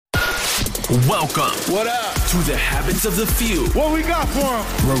Welcome. What up? To the Habits of the Few. What we got for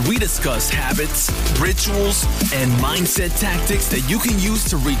them? Where we discuss habits, rituals, and mindset tactics that you can use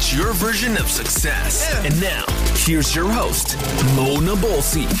to reach your version of success. Yeah. And now, here's your host, Mo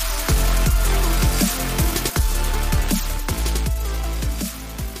Nabolsi.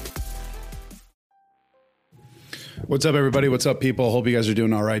 What's up, everybody? What's up, people? Hope you guys are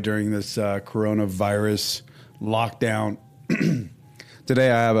doing all right during this coronavirus lockdown.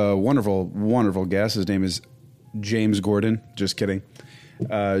 Today, I have a wonderful, wonderful guest. His name is James Gordon. Just kidding.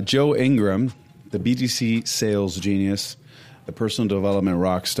 Joe Ingram, the BTC sales genius, the personal development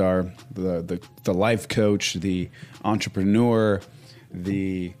rock star, the life coach, the entrepreneur,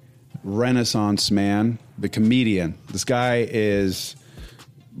 the Renaissance man, the comedian. This guy is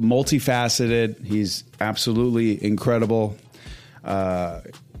multifaceted. He's absolutely incredible.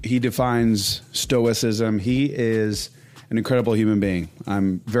 He defines stoicism. He is an incredible human being.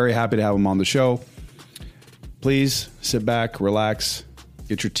 I'm very happy to have him on the show. Please sit back, relax,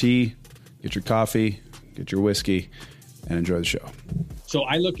 get your tea, get your coffee, get your whiskey, and enjoy the show. So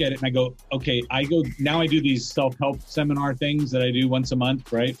I look at it and I go, okay, I do these self-help seminar things that I do once a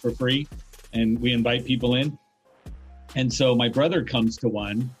month, right, for free. And we invite people in. And so my brother comes to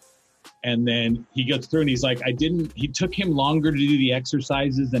one, and then he gets through and he's like, he took him longer to do the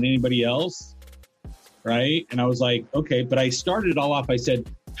exercises than anybody else. Right. And I was like, okay, but I started it all off. I said,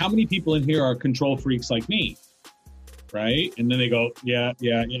 how many people in here are control freaks like me? Right. And then they go, yeah.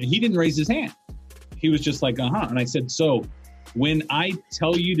 He didn't raise his hand. He was just like, And I said, so when I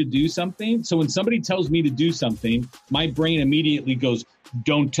tell you to do something, so when somebody tells me to do something, my brain immediately goes,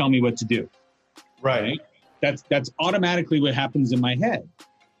 don't tell me what to do. Right. That's automatically what happens in my head.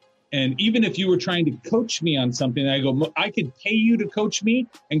 And even if you were trying to coach me on something, I go, I could pay you to coach me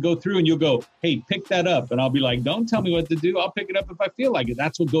and go through and you'll go, hey, pick that up. And I'll be like, don't tell me what to do. I'll pick it up if I feel like it.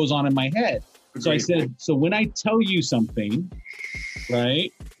 That's what goes on in my head. Agreed. So I said, so when I tell you something,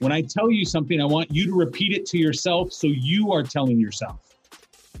 right? When I tell you something, I want you to repeat it to yourself. So you are telling yourself.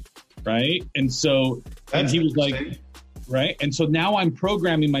 Right. And so, and he was like, right. And so now I'm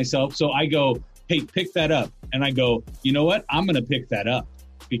programming myself. So I go, hey, pick that up. And I go, you know what? I'm going to pick that up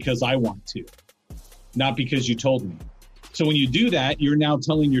because I want to, not because you told me. So when you do that, you're now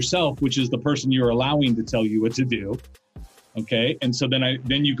telling yourself, which is the person you're allowing to tell you what to do. Okay. And so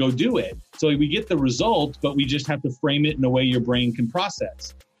then you go do it. So we get the result, but we just have to frame it in a way your brain can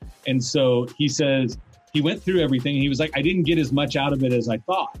process. And so he says, he went through everything. And he was like, I didn't get as much out of it as I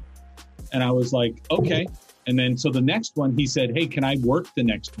thought. And I was like, okay. And then, so the next one, he said, hey, can I work the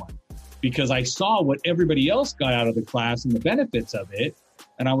next one? Because I saw what everybody else got out of the class and the benefits of it.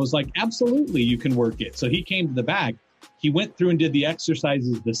 And I was like, absolutely, you can work it. So he came to the back. He went through and did the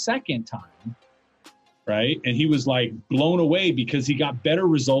exercises the second time, right? And he was like blown away because he got better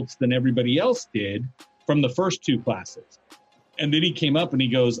results than everybody else did from the first two classes. And then he came up and he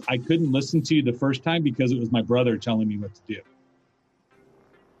goes, I couldn't listen to you the first time because it was my brother telling me what to do.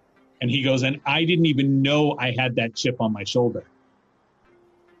 And he goes, and I didn't even know I had that chip on my shoulder.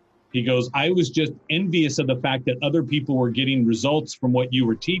 He goes, I was just envious of the fact that other people were getting results from what you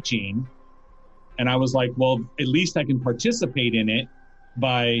were teaching. And I was like, well, at least I can participate in it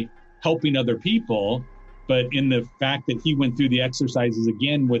by helping other people. But in the fact that he went through the exercises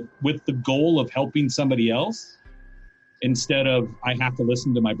again with the goal of helping somebody else, instead of I have to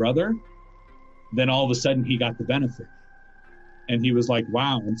listen to my brother, then all of a sudden he got the benefit. And he was like,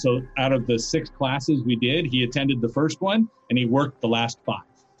 wow. And so out of the 6 classes we did, he attended the first one and he worked the last 5.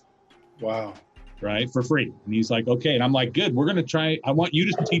 Wow. Right. For free. And he's like, okay. And I'm like, good. We're going to try. I want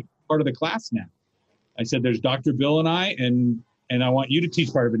you to teach part of the class now. I said, there's Dr. Bill and I, and I want you to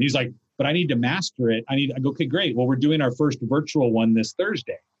teach part of it. And he's like, but I need to master it. I go, okay, great. Well, we're doing our first virtual one this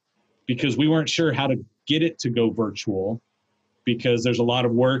Thursday because we weren't sure how to get it to go virtual because there's a lot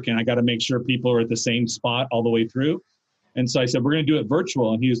of work and I got to make sure people are at the same spot all the way through. And so I said, we're going to do it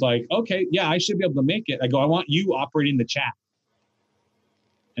virtual. And he was like, okay, yeah, I should be able to make it. I go, I want you operating the chat.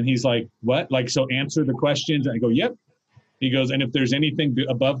 And he's like, what? Like, so answer the questions. I go, yep. He goes, and if there's anything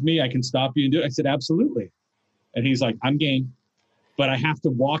above me, I can stop you and do it. I said, absolutely. And he's like, I'm game. But I have to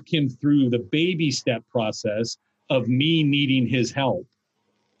walk him through the baby step process of me needing his help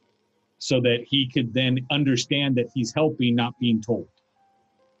so that he could then understand that he's helping, not being told.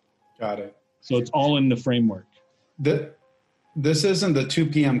 Got it. So it's all in the framework. This isn't the 2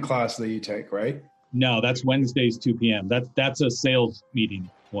 p.m. class that you take, right? No, that's Wednesdays, 2 p.m. That's a sales meeting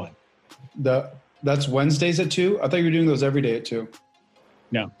one. That's Wednesdays at 2? I thought you were doing those every day at 2.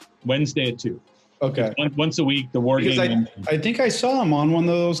 No, Wednesday at 2. Okay. Once a week, the war game. I think I saw him on one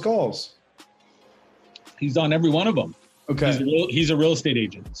of those calls. He's on every one of them. Okay. He's a real estate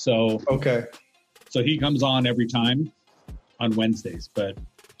agent. So Okay. So he comes on every time on Wednesdays. But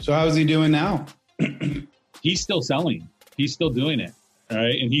So how's he doing now? he's still selling. He's still doing it. All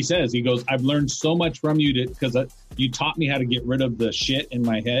right. And he goes, I've learned so much from you because you taught me how to get rid of the shit in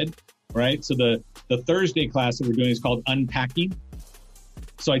my head. Right. So the Thursday class that we're doing is called Unpacking.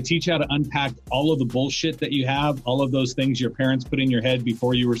 So I teach you how to unpack all of the bullshit that you have, all of those things your parents put in your head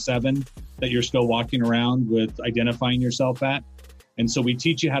before you were 7 that you're still walking around with identifying yourself at. And so we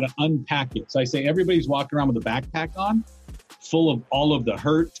teach you how to unpack it. So I say everybody's walking around with a backpack on, full of all of the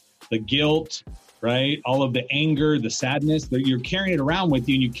hurt, the guilt, right? All of the anger, the sadness that you're carrying it around with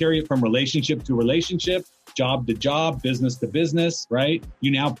you, and you carry it from relationship to relationship, job to job, business to business, right? You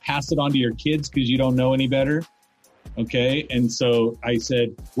now pass it on to your kids because you don't know any better. Okay. And so I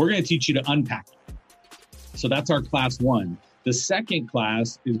said, we're going to teach you to unpack it. So that's our class 1. The second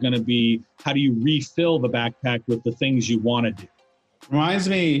class is going to be how do you refill the backpack with the things you want to do? Reminds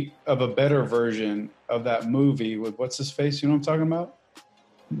me of a better version of that movie with what's his face? You know what I'm talking about?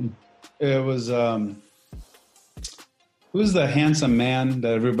 Mm-hmm. It was, who's the handsome man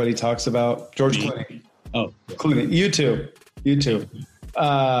that everybody talks about? George Clooney. Oh, yeah. Clooney. You too.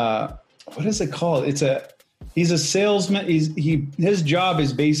 What is it called? He's a salesman. His job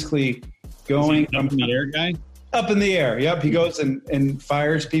is basically going up in the air guy. Up in the air. Yep. He goes and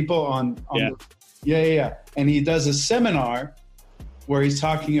fires people on yeah. And he does a seminar where he's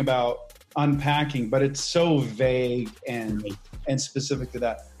talking about unpacking, but it's so vague and specific to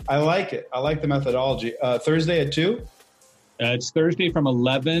that. I like it. I like the methodology. Thursday at 2? It's Thursday from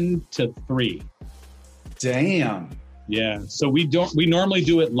 11 to 3. Damn. Yeah. So we normally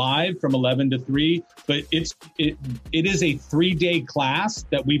do it live from 11 to 3, but it is a 3-day class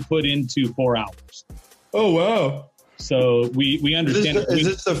that we put into 4 hours. Oh, wow. So we understand. Is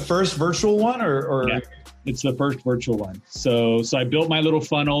this the first virtual one or? Yeah, it's the first virtual one. So I built my little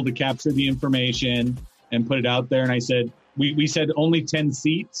funnel to capture the information and put it out there. And I said, we said only 10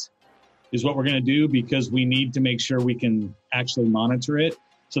 seats is what we're going to do because we need to make sure we can actually monitor it.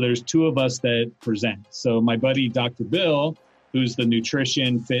 So there's 2 of us that present. So my buddy, Dr. Bill, who's the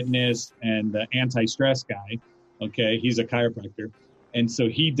nutrition, fitness, and the anti-stress guy. Okay. He's a chiropractor. And so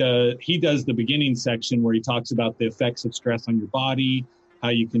he does the beginning section where he talks about the effects of stress on your body, how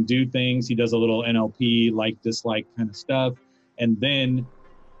you can do things. He does a little NLP, like, dislike kind of stuff. And then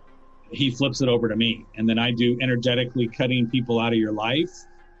he flips it over to me. And then I do energetically cutting people out of your life,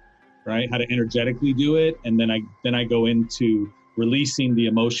 right? How to energetically do it. And then I go into releasing the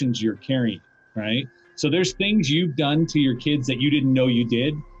emotions you're carrying, right? So there's things you've done to your kids that you didn't know you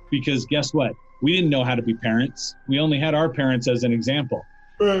did, because guess what? We didn't know how to be parents. We only had our parents as an example.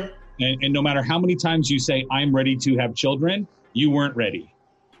 Right. And no matter how many times you say, I'm ready to have children, you weren't ready,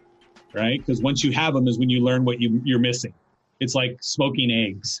 right? Because once you have them is when you learn what you're missing. It's like smoking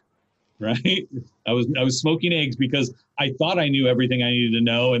eggs, right? I was smoking eggs because I thought I knew everything I needed to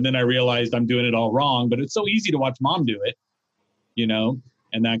know. And then I realized I'm doing it all wrong, but it's so easy to watch mom do it, you know,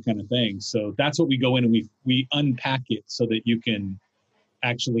 and that kind of thing. So that's what we go in and we unpack it so that you can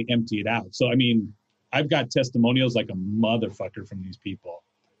actually empty it out. So, I mean, I've got testimonials like a motherfucker from these people.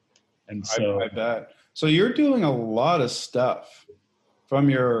 And so I bet. So you're doing a lot of stuff from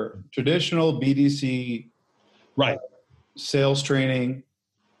your traditional BDC, right? Sales training,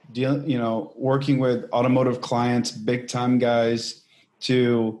 working with automotive clients, big time guys,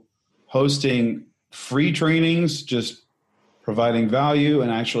 to hosting free trainings, just providing value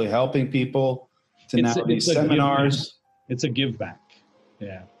and actually helping people, to now these seminars. It's a give back.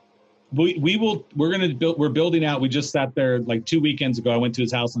 Yeah. We're building out. We just sat there like 2 weekends ago. I went to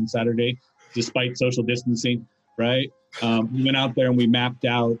his house on Saturday, despite social distancing, right? We went out there and we mapped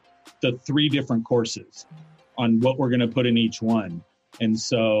out the 3 different courses on what we're going to put in each one. And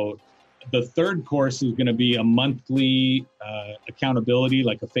so the 3rd course is going to be a monthly accountability,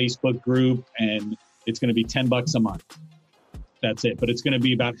 like a Facebook group, and it's going to be $10 a month. That's it. But it's going to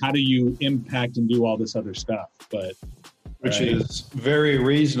be about how do you impact and do all this other stuff. Which is very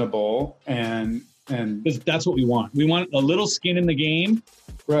reasonable, and because that's what we want. We want a little skin in the game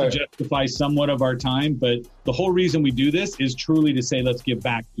to justify somewhat of our time. But the whole reason we do this is truly to say, let's give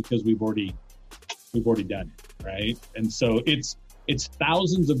back, because we've already done it, right? And so it's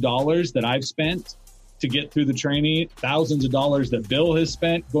thousands of dollars that I've spent to get through the training, thousands of dollars that Bill has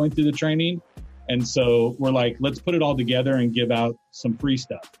spent going through the training. And so we're like, let's put it all together and give out some free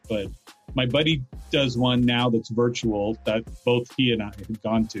stuff. But my buddy does one now that's virtual that both he and I have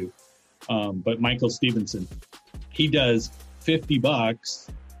gone to. But Michael Stevenson, he does $50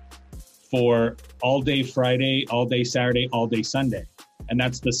 for all day Friday, all day Saturday, all day Sunday. And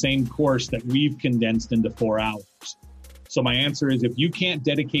that's the same course that we've condensed into 4 hours. So my answer is, if you can't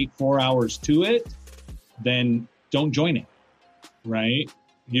dedicate 4 hours to it, then don't join it, right?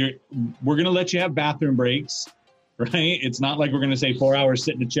 We're going to let you have bathroom breaks, right? It's not like we're going to say 4 hours,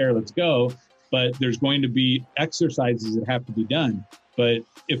 sit in a chair, let's go. But there's going to be exercises that have to be done. But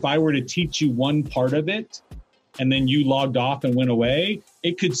if I were to teach you one part of it and then you logged off and went away,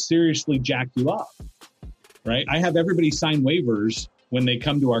 it could seriously jack you up, right? I have everybody sign waivers when they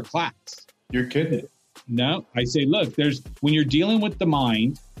come to our class. You're kidding. No, I say, look, when you're dealing with the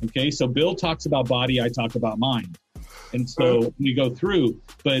mind, okay, so Bill talks about body, I talk about mind. And so we go through,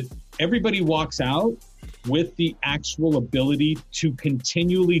 but everybody walks out with the actual ability to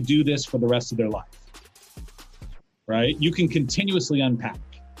continually do this for the rest of their life, right? You can continuously unpack,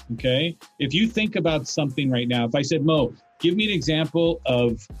 okay? If you think about something right now, if I said, Mo, give me an example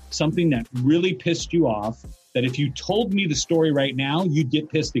of something that really pissed you off, that if you told me the story right now, you'd get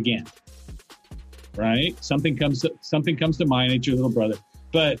pissed again, right? Something comes to mind. It's your little brother.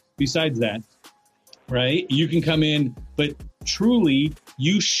 But besides that, right, you can come in, but truly,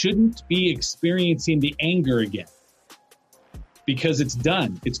 you shouldn't be experiencing the anger again because it's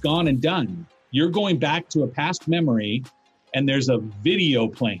done. It's gone and done. You're going back to a past memory and there's a video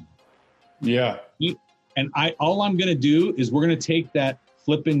playing. Yeah. And all I'm going to do is we're going to take that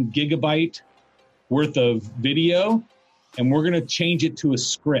flipping gigabyte worth of video and we're going to change it to a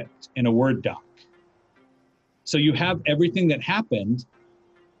script in a Word doc. So you have everything that happened,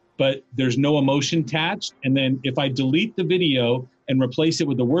 but there's no emotion attached. And then if I delete the video and replace it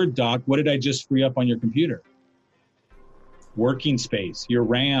with a Word doc, what did I just free up on your computer? Working space, your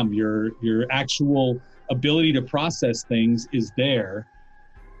RAM, your actual ability to process things is there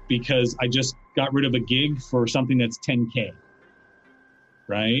because I just got rid of a gig for something that's 10K,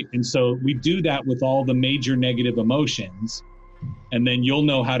 right? And so we do that with all the major negative emotions, and then you'll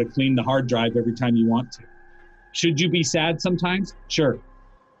know how to clean the hard drive every time you want to. Should you be sad sometimes? Sure.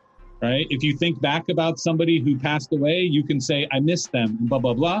 Right? If you think back about somebody who passed away, you can say, I miss them, blah,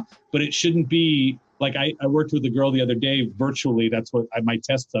 blah, blah. But it shouldn't be like I worked with a girl the other day virtually. That's what my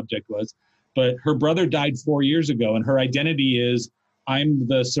test subject was. But her brother died 4 years ago. And her identity is, I'm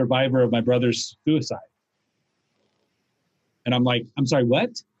the survivor of my brother's suicide. And I'm like, I'm sorry,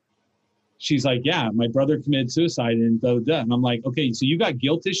 what? She's like, yeah, my brother committed suicide and blah, blah, blah. And I'm like, okay, so you got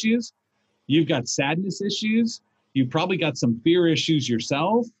guilt issues. You've got sadness issues. You've probably got some fear issues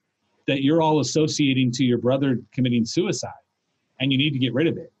yourself that you're all associating to your brother committing suicide, and you need to get rid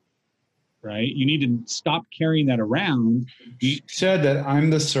of it, right? You need to stop carrying that around. You said that I'm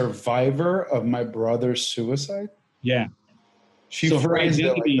the survivor of my brother's suicide? Yeah. So her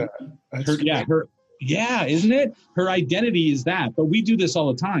identity, isn't it? Her identity is that, but we do this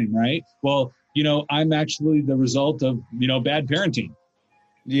all the time, right? Well, I'm actually the result of, bad parenting.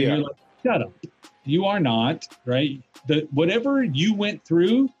 Yeah. And you're like, shut up. You are not, right? Whatever you went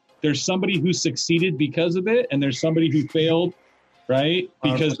through, there's somebody who succeeded because of it, and there's somebody who failed, right?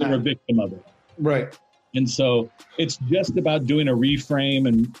 Because they're a victim of it. Right. And so it's just about doing a reframe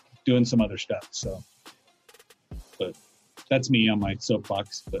and doing some other stuff. So, but that's me on my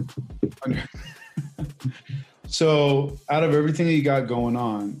soapbox. But so out of everything that you got going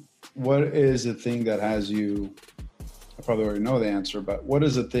on, what is the thing that has you, I probably already know the answer, but what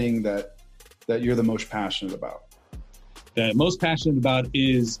is the thing that you're the most passionate about? The most passionate about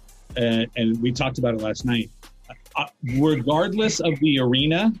is, and we talked about it last night, regardless of the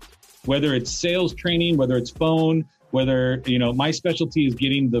arena, whether it's sales training, whether it's phone, whether, my specialty is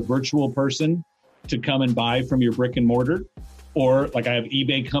getting the virtual person to come and buy from your brick and mortar, or like I have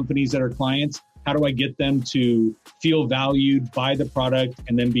eBay companies that are clients. How do I get them to feel valued, buy the product,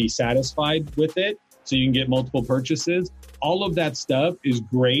 and then be satisfied with it so you can get multiple purchases? All of that stuff is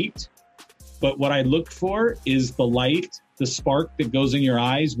great. But what I look for is the light, the spark that goes in your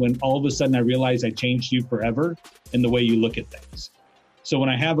eyes when all of a sudden I realize I changed you forever in the way you look at things. So when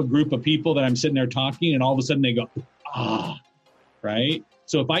I have a group of people that I'm sitting there talking and all of a sudden they go, right?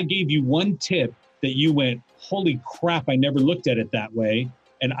 So if I gave you one tip that you went, holy crap, I never looked at it that way,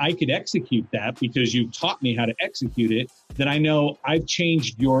 and I could execute that because you taught me how to execute it, then I know I've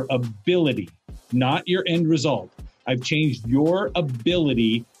changed your ability, not your end result. I've changed your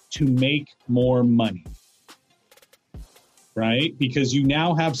ability to make more money, right? Because you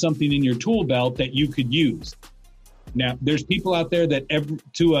now have something in your tool belt that you could use. Now, there's people out there that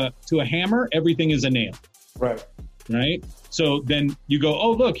to a hammer, everything is a nail. Right. Right? So then you go,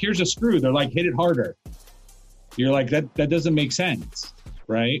 oh, look, here's a screw. They're like, hit it harder. You're like, that doesn't make sense,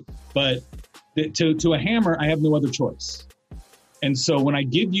 right? But to a hammer, I have no other choice. And so when I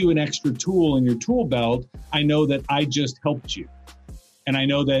give you an extra tool in your tool belt, I know that I just helped you. And I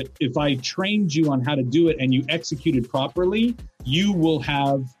know that if I trained you on how to do it and you executed properly, you will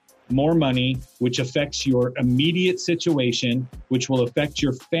have more money, which affects your immediate situation, which will affect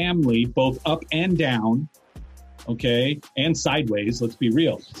your family, both up and down, okay, and sideways, let's be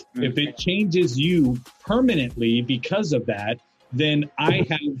real. Mm-hmm. If it changes you permanently because of that, then I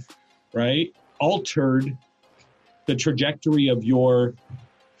have, right, altered the trajectory of your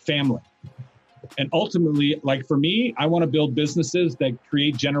family. And ultimately, like for me, I want to build businesses that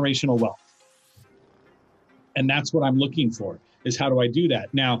create generational wealth. And that's what I'm looking for, is how do I do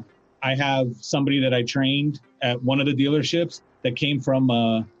that? Now, I have somebody that I trained at one of the dealerships that came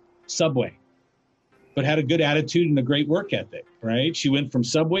from Subway, but had a good attitude and a great work ethic, right? She went from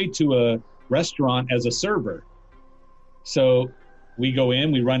Subway to a restaurant as a server. So we go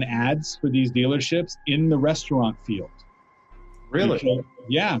in, we run ads for these dealerships in the restaurant field. Really?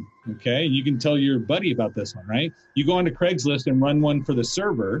 Yeah. Okay. You can tell your buddy about this one, right? You go onto Craigslist and run one for the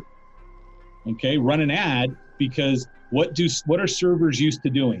server. Okay. Run an ad, because what are servers used to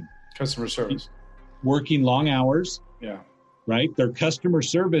doing? Customer service. Working long hours. Yeah. Right. Their customer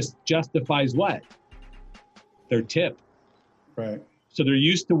service justifies what? Their tip. Right. So they're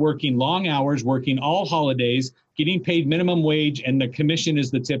used to working long hours, working all holidays, getting paid minimum wage, and the commission is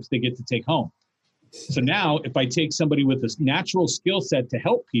the tips they get to take home. So now if I take somebody with this natural skill set to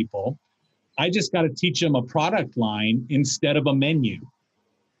help people, I just got to teach them a product line instead of a menu,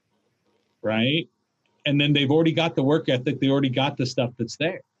 right? And then they've already got the work ethic. They already got the stuff that's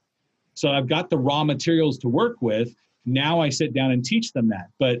there. So I've got the raw materials to work with. Now I sit down and teach them that.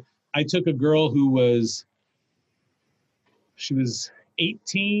 But I took a girl who she was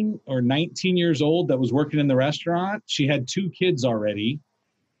 18 or 19 years old that was working in the restaurant. She had 2 kids already,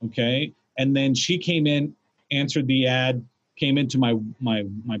 okay? And then she came in, answered the ad, came into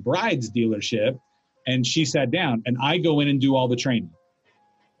my bride's dealership, and she sat down. And I go in and do all the training,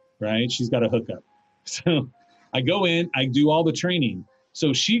 right? She's got a hookup. So I go in, I do all the training.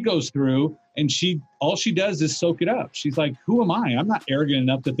 So she goes through, and all she does is soak it up. She's like, who am I? I'm not arrogant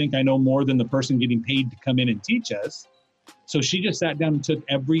enough to think I know more than the person getting paid to come in and teach us. So she just sat down and took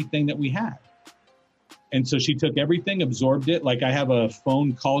everything that we had. And so she took everything, absorbed it. Like I have a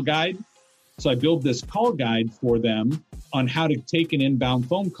phone call guide. So I build this call guide for them on how to take an inbound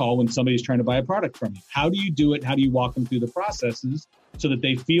phone call when somebody's trying to buy a product from you. How do you do it? How do you walk them through the processes so that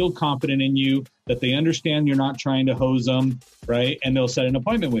they feel confident in you, that they understand you're not trying to hose them, right? And they'll set an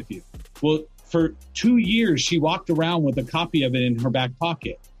appointment with you. Well, for 2 years, she walked around with a copy of it in her back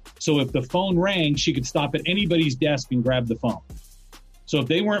pocket. So if the phone rang, she could stop at anybody's desk and grab the phone. So if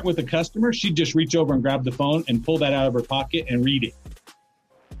they weren't with a customer, she'd just reach over and grab the phone and pull that out of her pocket and read it.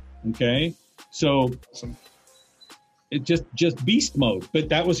 Okay. So it just beast mode. But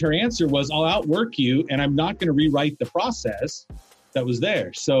that was her answer, was I'll outwork you and I'm not going to rewrite the process that was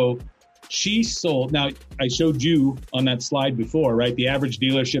there. So she sold. Now I showed you on that slide before, right? The average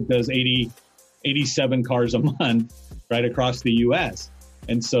dealership does 87 cars a month, right, across the US.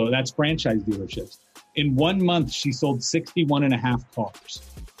 And so that's franchise dealerships. In 1 month, she sold 61 and a half cars.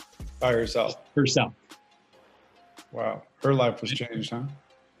 By herself? Herself. Wow. Her life was changed, huh?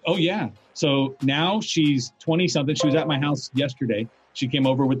 Oh, yeah. So now she's 20-something. She was at my house yesterday. She came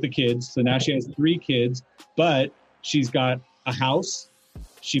over with the kids. So now she has 3 kids, but she's got a house.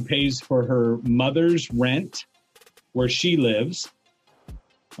 She pays for her mother's rent where she lives.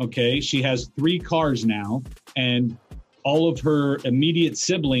 Okay. She has 3 cars now, and all of her immediate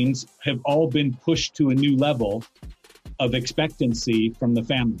siblings have all been pushed to a new level of expectancy from the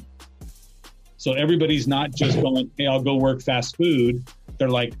family. So everybody's not just going, hey, I'll go work fast food. They're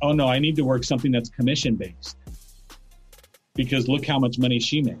like, oh no, I need to work something that's commission based, because look how much money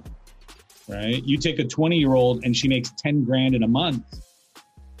she made, right? You take a 20-year-old and she makes 10 grand in a month,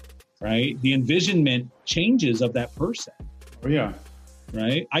 right? The envisionment changes of that person. Oh yeah.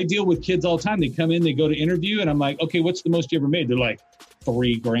 Right? I deal with kids all the time. They come in, they go to interview, and I'm like, okay, what's the most you ever made? They're like,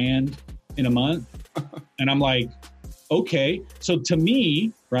 3 grand in a month. And I'm like, okay. So to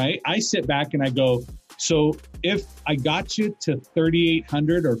me, right, I sit back and I go, so if I got you to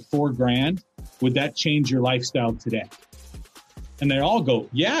 3,800 or 4 grand, would that change your lifestyle today? And they all go,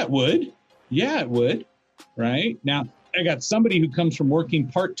 yeah, it would. Yeah, it would. Right? Now, I got somebody who comes from working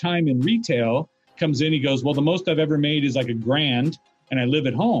part-time in retail, comes in, he goes, well, the most I've ever made is like $1 grand. And I live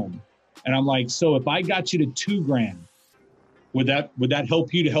at home. And I'm like, so if I got you to 2 grand, would that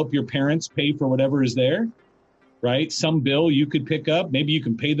help you to help your parents pay for whatever is there? Right? Some bill you could pick up. Maybe you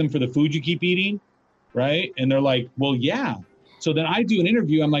can pay them for the food you keep eating. Right? And they're like, well, yeah. So then I do an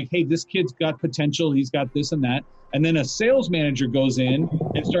interview. I'm like, hey, this kid's got potential. He's got this and that. And then a sales manager goes in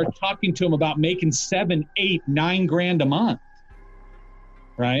and starts talking to him about making 7, 8, 9 grand a month.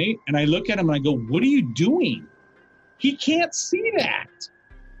 right? And I look at him and I go, what are you doing? He can't see that.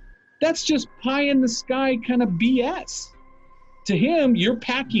 That's just pie in the sky kind of BS. To him, you're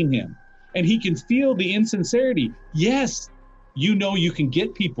packing him, and he can feel the insincerity. Yes, you know you can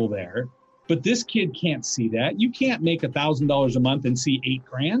get people there, but this kid can't see that. You can't make $1,000 a month and see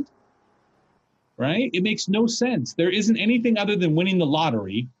 $8,000, right? It makes no sense. There isn't anything other than winning the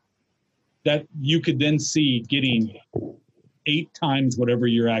lottery that you could then see getting 8 times whatever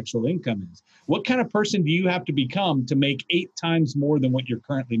your actual income is. What kind of person do you have to become to make 8 times more than what you're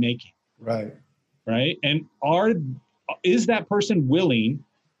currently making? Right. Right. And is that person willing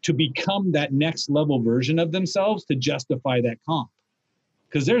to become that next level version of themselves to justify that comp?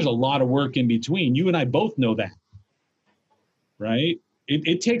 Because there's a lot of work in between. You and I both know that. Right.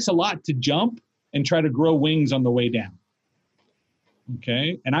 It takes a lot to jump and try to grow wings on the way down.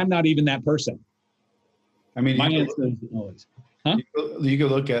 Okay. And I'm not even that person. I mean, my answer is always, huh? You could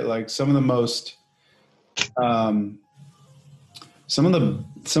look at like some of the most, some of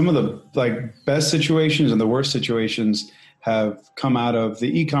the like best situations and the worst situations have come out of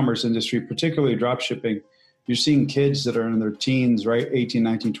the e-commerce industry, particularly drop shipping. You're seeing kids that are in their teens, right? 18,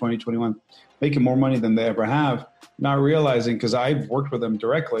 19, 20, 21, making more money than they ever have, not realizing, because I've worked with them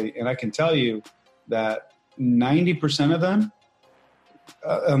directly, and I can tell you that 90% of them,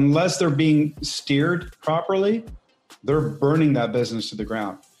 unless they're being steered properly, they're burning that business to the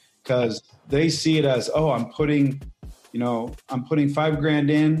ground, because they see it as, oh, I'm putting $5,000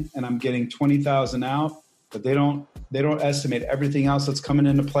 in and I'm getting 20,000 out, but they don't estimate everything else that's coming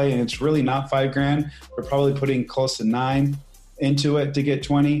into play. And it's really not $5,000. They're probably putting close to 9 into it to get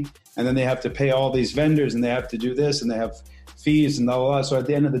 20. And then they have to pay all these vendors, and they have to do this, and they have fees and blah, blah, blah. So at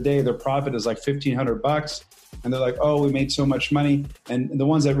the end of the day, their profit is like $1,500. And they're like, oh, we made so much money. And the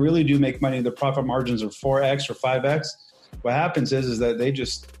ones that really do make money, the profit margins are 4X or 5X. What happens is that they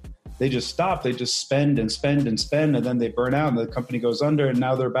just stop. They just spend and spend and spend, and then they burn out, and the company goes under, and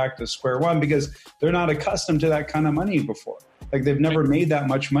now they're back to square one because they're not accustomed to that kind of money before. Like, they've never made that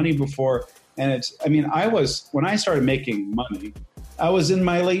much money before. And when I started making money, I was in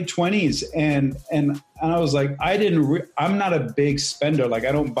my late 20s, and I was like, I'm not a big spender. Like,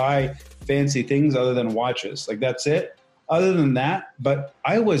 I don't buy fancy things other than watches. Like, that's it. Other than that, but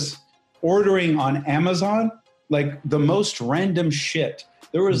I was ordering on Amazon like the most random shit.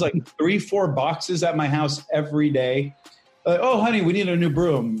 There was like 3-4 boxes at my house every day. Like, oh, honey, we need a new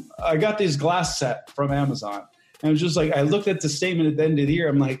broom. I got this glass set from Amazon. And it was just like, I looked at the statement at the end of the year.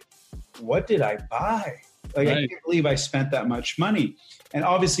 I'm like, what did I buy? Like, right. I can't believe I spent that much money. And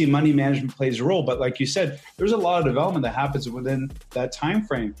obviously money management plays a role. But like you said, there's a lot of development that happens within that time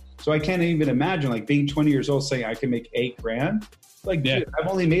frame. So I can't even imagine like being 20 years old saying I can make $8,000. Like, yeah. Dude, I've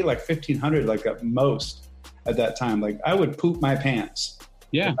only made like 1,500 like at most at that time. Like, I would poop my pants.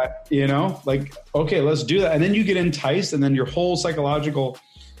 Yeah. Like, okay, let's do that. And then you get enticed, and then your whole psychological,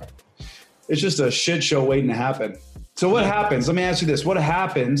 it's just a shit show waiting to happen. So what happens? Let me ask you this. What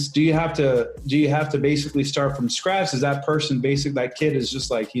happens? Do you have to basically start from scratch? Is that kid is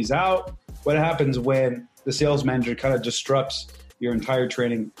just like, he's out? What happens when the sales manager kind of disrupts your entire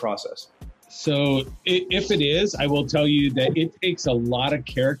training process? So if it is, I will tell you that it takes a lot of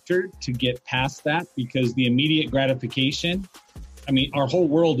character to get past that, because the immediate gratification, our whole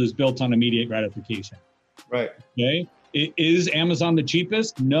world is built on immediate gratification. Right. Okay. Is Amazon the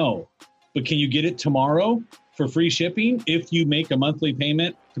cheapest? No. But can you get it tomorrow for free shipping if you make a monthly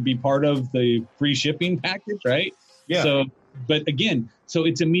payment to be part of the free shipping package, right? Yeah. So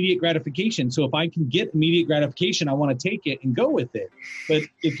it's immediate gratification. So if I can get immediate gratification, I want to take it and go with it. But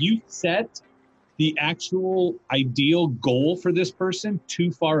if you set the actual ideal goal for this person too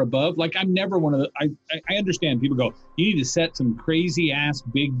far above, like, I'm never one of the, I understand people go, you need to set some crazy ass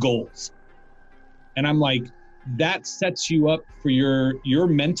big goals. And I'm like, that sets you up for your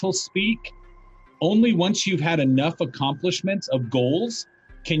mental speak. Only once you've had enough accomplishments of goals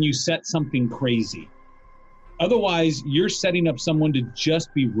can you set something crazy. Otherwise, you're setting up someone to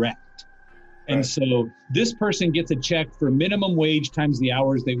just be wrecked. And right. So this person gets a check for minimum wage times the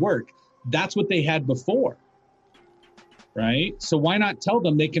hours they work. That's what they had before, right? So why not tell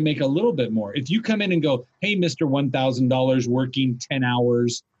them they can make a little bit more? If you come in and go, hey, Mr. $1,000 working 10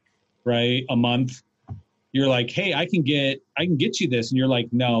 hours, right, a month, you're like, hey, I can get you this. And you're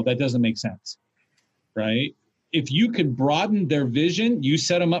like, no, that doesn't make sense, right? If you could broaden their vision, you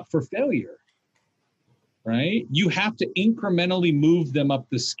set them up for failure, right? You have to incrementally move them up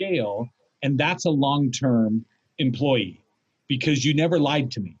the scale. And that's a long-term employee, because you never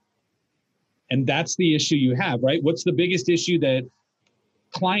lied to me. And that's the issue you have, right? What's the biggest issue that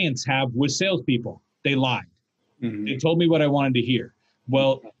clients have with salespeople? They lied. Mm-hmm. They told me what I wanted to hear.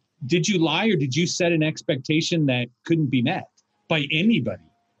 Well, did you lie or did you set an expectation that couldn't be met by anybody?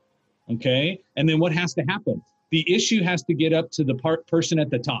 Okay. And then what has to happen? The issue has to get up to the person at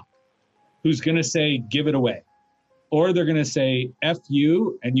the top who's going to say, give it away. Or they're going to say, F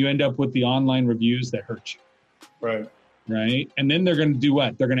you, and you end up with the online reviews that hurt you. Right. Right. And then they're going to do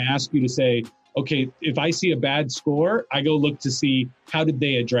what? They're going to ask you to say, okay, if I see a bad score, I go look to see how did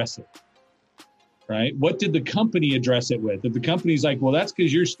they address it? Right? What did the company address it with? If the company's like, well, that's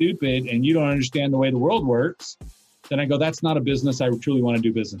because you're stupid and you don't understand the way the world works, then I go, that's not a business I truly want to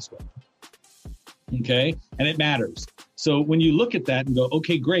do business with. Okay. And it matters. So when you look at that and go,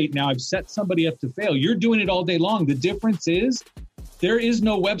 okay, great. Now I've set somebody up to fail. You're doing it all day long. The difference is there is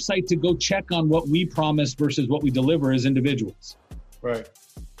no website to go check on what we promise versus what we deliver as individuals. Right.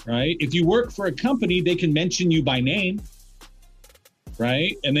 Right. If you work for a company, they can mention you by name.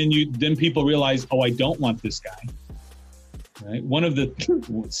 Right. And then people realize, oh, I don't want this guy. Right. One of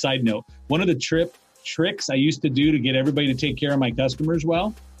the side note, one of the tricks I used to do to get everybody to take care of my customers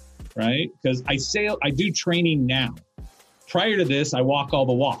well. Right. Because I do training now. Prior to this, I walk all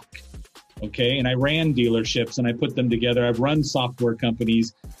the walk. Okay. And I ran dealerships and I put them together. I've run software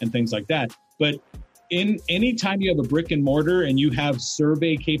companies and things like that. But any time you have a brick and mortar and you have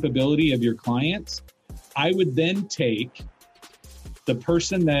survey capability of your clients, I would then take the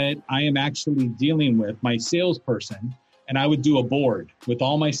person that I am actually dealing with, my salesperson, and I would do a board with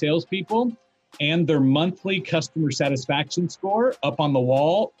all my salespeople and their monthly customer satisfaction score up on the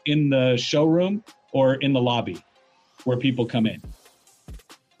wall in the showroom or in the lobby where people come in.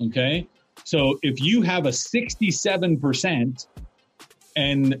 Okay. So if you have a 67%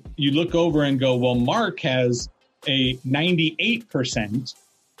 and you look over and go, well, Mark has a 98%,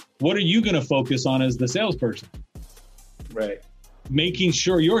 what are you going to focus on as the salesperson? Right. Making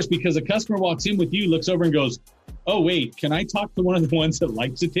sure yours, because a customer walks in with you, looks over and goes, oh, wait, can I talk to one of the ones that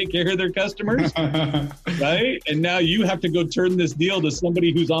likes to take care of their customers? Right? And now you have to go turn this deal to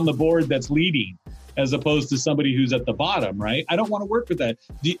somebody who's on the board that's leading as opposed to somebody who's at the bottom, right? I don't want to work with that.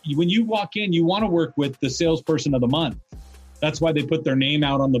 When you walk in, you want to work with the salesperson of the month. That's why they put their name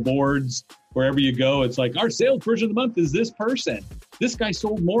out on the boards. Wherever you go, it's like, our salesperson of the month is this person. This guy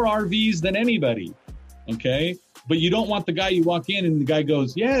sold more RVs than anybody. Okay? But you don't want the guy you walk in and the guy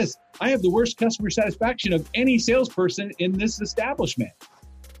goes, yes, I have the worst customer satisfaction of any salesperson in this establishment.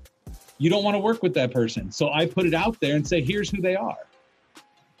 You don't want to work with that person. So I put it out there and say, here's who they are.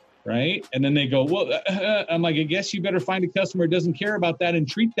 Right. And then they go, well, I'm like, I guess you better find a customer who doesn't care about that and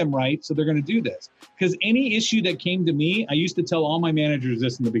treat them right. So they're going to do this. Because any issue that came to me, I used to tell all my managers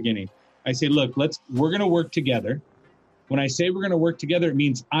this in the beginning. I say, look, we're going to work together. When I say we're going to work together, it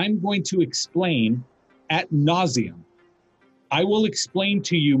means I'm going to explain ad nauseum. I will explain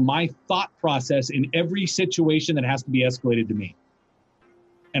to you my thought process in every situation that has to be escalated to me.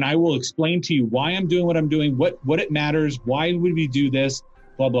 And I will explain to you why I'm doing what I'm doing, what it matters, why would we do this,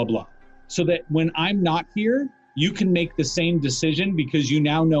 blah, blah, blah. So that when I'm not here, you can make the same decision because you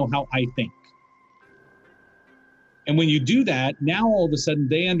now know how I think. And when you do that, now all of a sudden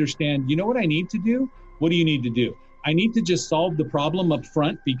they understand, you know what I need to do? What do you need to do? I need to just solve the problem up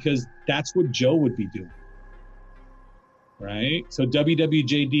front because that's what Joe would be doing. Right? So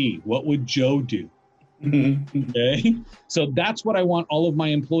WWJD, what would Joe do? Okay. So that's what I want all of my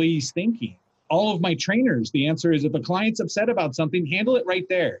employees thinking. All of my trainers, the answer is if a client's upset about something, handle it right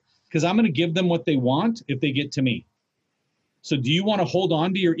there because I'm going to give them what they want if they get to me. So do you want to hold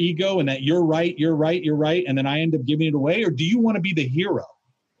on to your ego and that you're right, and then I end up giving it away? Or do you want to be the hero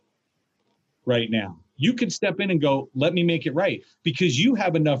right now? You could step in and go, let me make it right because you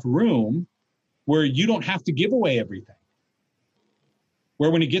have enough room where you don't have to give away everything.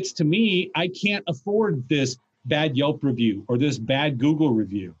 Where when it gets to me, I can't afford this bad Yelp review or this bad Google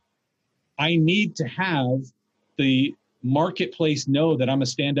review. I need to have the marketplace know that I'm a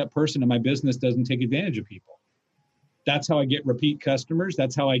stand-up person and my business doesn't take advantage of people. That's how I get repeat customers.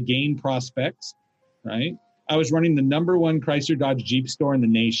 That's how I gain prospects, right? I was running the #1 Chrysler Dodge Jeep store in the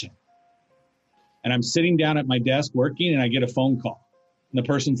nation. And I'm sitting down at my desk working and I get a phone call. And the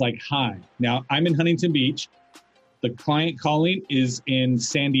person's like, hi. Now, I'm in Huntington Beach. The client calling is in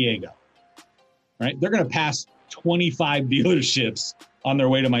San Diego, right? They're going to pass 25 dealerships on their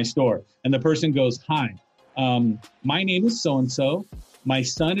way to my store. And the person goes, hi, my name is so-and-so. My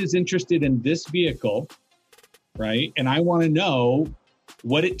son is interested in this vehicle, right? And I want to know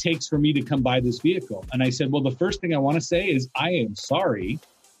what it takes for me to come buy this vehicle. And I said, well, the first thing I want to say is I am sorry.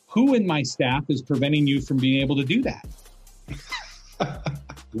 Who in my staff is preventing you from being able to do that?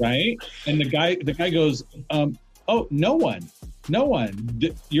 Right? And the guy goes, oh, no one.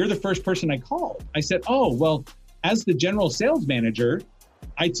 You're the first person I called. I said, oh, well, as the general sales manager,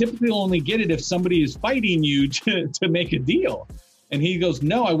 I typically only get it if somebody is fighting you to make a deal. And he goes,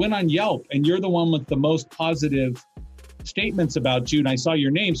 no, I went on Yelp and you're the one with the most positive statements about you. And I saw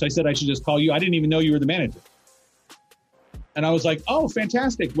your name. So I said, I should just call you. I didn't even know you were the manager. And I was like, oh,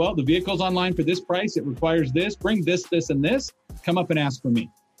 fantastic. Well, the vehicle's online for this price. It requires this. Bring this, this, and this. Come up and ask for me.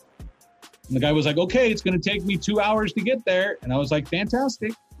 And the guy was like, okay, it's going to take me 2 hours to get there. And I was like,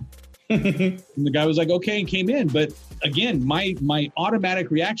 fantastic. And the guy was like, okay, and came in. But again, my automatic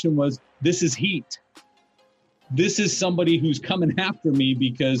reaction was, this is heat. This is somebody who's coming after me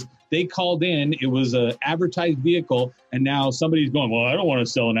because they called in. It was an advertised vehicle. And now somebody's going, well, I don't want to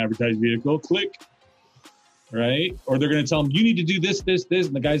sell an advertised vehicle. Click. Right? Or they're going to tell them, you need to do this, this, this.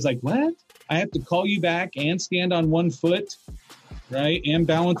 And the guy's like, what? I have to call you back and stand on 1 foot, right? And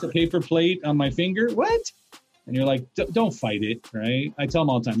balance a paper plate on my finger. What? And you're like, don't fight it, right? I tell them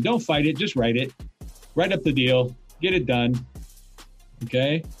all the time, don't fight it. Just write it. Write up the deal. Get it done.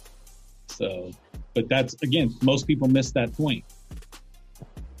 Okay? So, but that's, again, most people miss that point.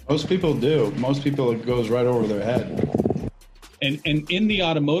 Most people do. Most people, it goes right over their head. And in the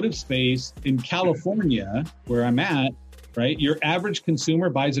automotive space in California, where I'm at, right, your average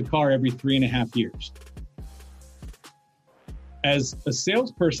consumer buys a car every 3.5 years. As a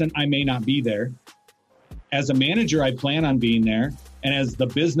salesperson, I may not be there. As a manager, I plan on being there. And as the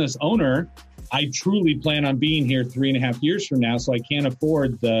business owner, I truly plan on being here 3.5 years from now. So I can't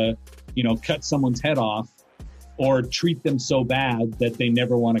afford cut someone's head off or treat them so bad that they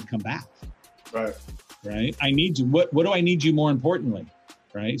never want to come back. Right. I need you. What do I need you more importantly?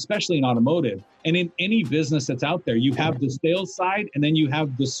 Right. Especially in automotive and in any business that's out there, you have the sales side and then you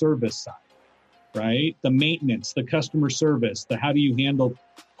have the service side, right? The maintenance, the customer service, the how do you handle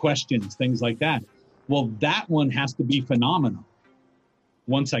questions, things like that. Well, that one has to be phenomenal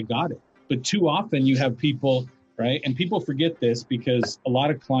once I got it. But too often you have people, right? And people forget this because a lot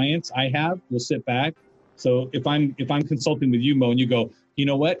of clients I have will sit back. So if I'm consulting with you, Mo, and you go, you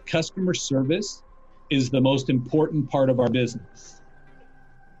know what? Customer service is the most important part of our business.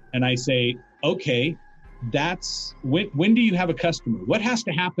 And I say, okay, that's when do you have a customer? What has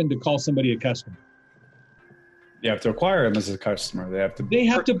to happen to call somebody a customer? You have to acquire them as a customer. They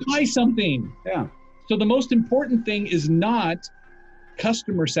have to buy something. Yeah. So the most important thing is not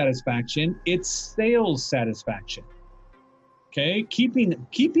customer satisfaction, it's sales satisfaction. Okay?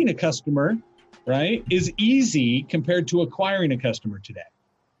 Keeping a customer, right, is easy compared to acquiring a customer today.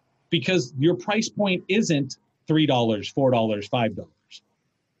 Because your price point isn't $3, $4, $5,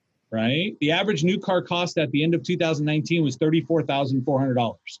 right? The average new car cost at the end of 2019 was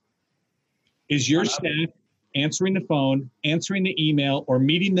 $34,400. Is your staff answering the phone, answering the email, or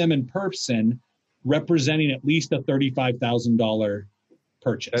meeting them in person representing at least a $35,000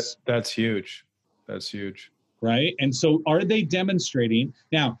 purchase? That's huge. That's huge. Right? And so are they demonstrating?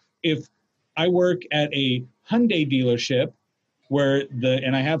 Now, if I work at a Hyundai dealership,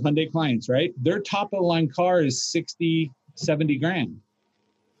 and I have Hyundai clients, right? Their top of the line car is 60, 70 grand,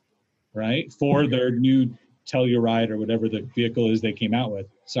 right? For their new Telluride or whatever the vehicle is they came out with.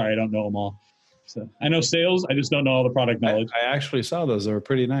 Sorry, I don't know them all. So I know sales. I just don't know all the product knowledge. I actually saw those. They were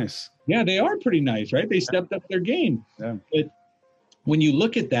pretty nice. Yeah, they are pretty nice, right? They stepped up their game. Yeah. But when you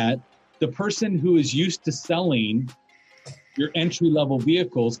look at that, the person who is used to selling your entry-level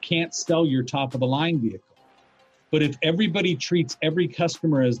vehicles can't sell your top-of-the-line vehicle. But if everybody treats every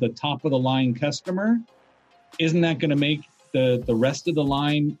customer as the top-of-the-line customer, isn't that going to make the rest of the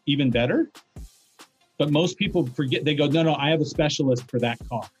line even better? But most people forget. They go, no, I have a specialist for that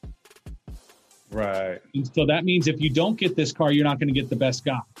car. Right. And so that means if you don't get this car, you're not going to get the best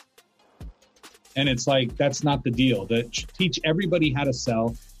guy. And it's like, that's not the deal. Teach everybody how to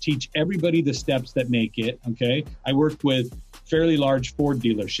sell, teach everybody the steps that make it. Okay. I work with fairly large Ford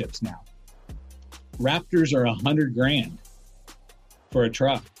dealerships now. Raptors are $100 grand for a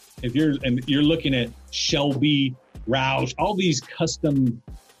truck. If you're looking at Shelby, Roush, all these custom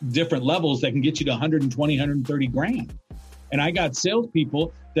different levels that can get you to 120, 130 grand. And I got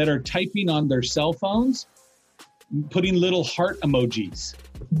salespeople that are typing on their cell phones, putting little heart emojis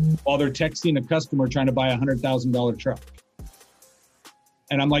while they're texting a customer trying to buy a $100,000 truck.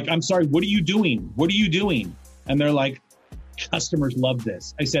 And I'm like, I'm sorry, what are you doing? What are you doing? And they're like, customers love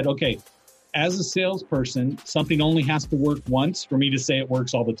this. I said, okay, as a salesperson, something only has to work once for me to say it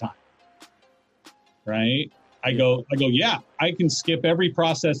works all the time. Right? I go, yeah, I can skip every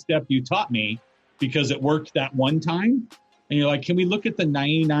process step you taught me because it worked that one time. And you're like, can we look at the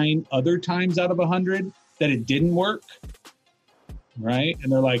 99 other times out of 100 that it didn't work? Right?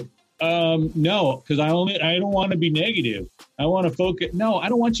 And they're like, no, because I don't want to be negative. I want to focus. No, I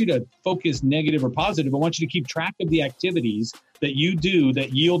don't want you to focus negative or positive. I want you to keep track of the activities that you do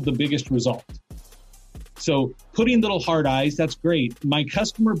that yield the biggest result. So putting little hard eyes, that's great. My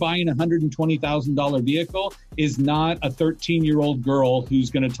customer buying a $120,000 vehicle is not a 13-year-old girl who's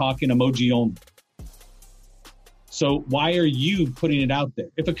going to talk in emoji only. So why are you putting it out there?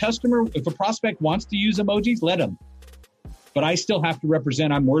 If a prospect wants to use emojis, let them. But I still have to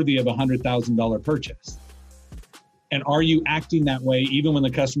represent I'm worthy of a $100,000 purchase. And are you acting that way even when the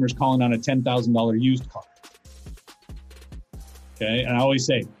customer's calling on a $10,000 used car? Okay, and I always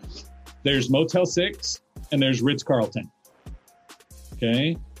say, there's Motel 6 and there's Ritz-Carlton.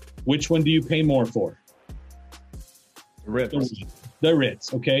 Okay, which one do you pay more for? The Ritz. The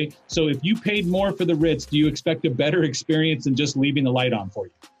Ritz, okay? So if you paid more for the Ritz, do you expect a better experience than just leaving the light on for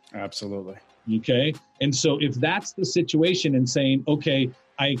you? Absolutely. Okay, and so if that's the situation and saying, okay,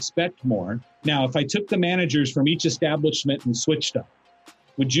 I expect more. Now, if I took the managers from each establishment and switched them,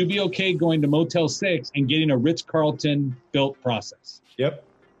 would you be okay going to Motel 6 and getting a Ritz-Carlton built process? Yep.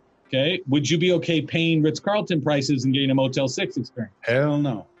 Okay. Would you be okay paying Ritz-Carlton prices and getting a Motel 6 experience? Hell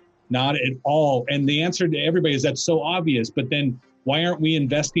no. Not at all. And the answer to everybody is that's so obvious. But then why aren't we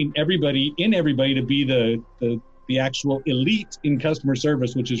investing everybody to be the actual elite in customer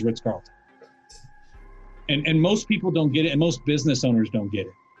service, which is Ritz-Carlton? And most people don't get it, and most business owners don't get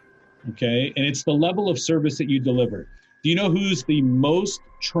it. Okay. And it's the level of service that you deliver. Do you know who's the most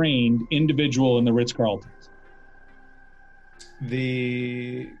trained individual in the Ritz-Carltons?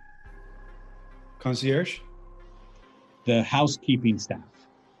 The concierge? The housekeeping staff.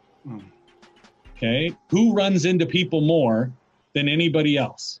 Oh. Okay. Who runs into people more than anybody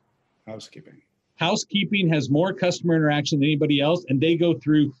else? Housekeeping. Housekeeping has more customer interaction than anybody else, and they go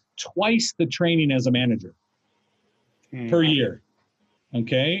through twice the training as a manager per year.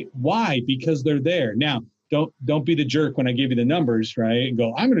 Okay. Why? Because they're there. Now, don't be the jerk when I give you the numbers, right? And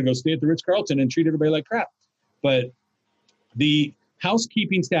go, I'm going to go stay at the Ritz-Carlton and treat everybody like crap. But the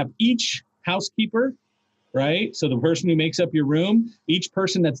housekeeping staff, each housekeeper, right? So the person who makes up your room, each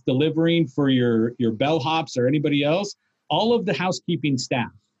person that's delivering for your bellhops or anybody else, all of the housekeeping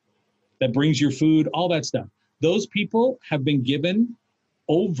staff that brings your food, all that stuff. Those people have been given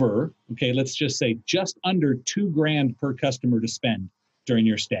over, okay, let's just say just under $2,000 per customer to spend during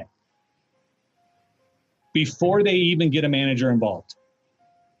your stay before they even get a manager involved.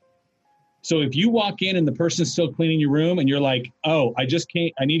 So if you walk in and the person's still cleaning your room and you're like, oh, I just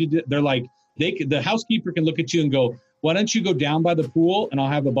can't, I needed to, they're like, the housekeeper can look at you and go, why don't you go down by the pool and I'll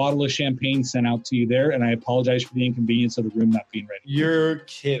have a bottle of champagne sent out to you there. And I apologize for the inconvenience of the room not being ready. You're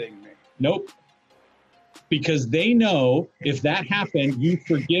kidding me. Nope. Because they know if that happened, you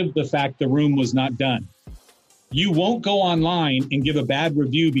forgive the fact the room was not done. You won't go online and give a bad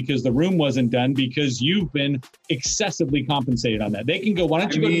review because the room wasn't done because you've been excessively compensated on that. They can go, why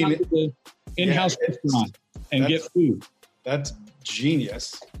don't you go down to the in-house restaurant and get food? That's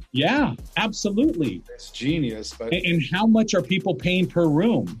genius. Yeah, absolutely. It's genius. But and how much are people paying per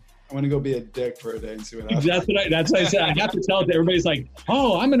room? I'm going to go be a dick for a day and see what happens. That's what I said. I have to tell it to everybody's like,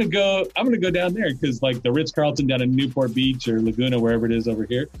 oh, I'm going to go down there. Cause like the Ritz-Carlton down in Newport Beach or Laguna, wherever it is over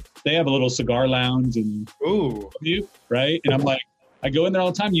here, they have a little cigar lounge and right. And I'm like, I go in there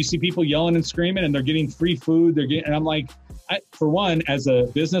all the time. You see people yelling and screaming and they're getting free food. And I'm like, for one, as a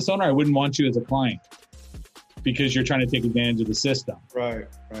business owner, I wouldn't want you as a client because you're trying to take advantage of the system. Right.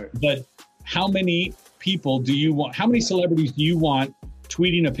 But how many people do you want? How many celebrities do you want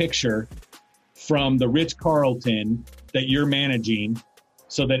tweeting a picture from the Ritz-Carlton that you're managing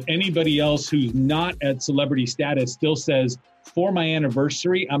so that anybody else who's not at celebrity status still says, for my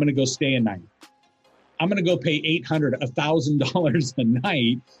anniversary, I'm going to go stay a night. I'm going to go pay $800, $1,000 a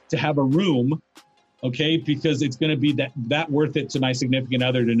night to have a room, okay, because it's going to be that worth it to my significant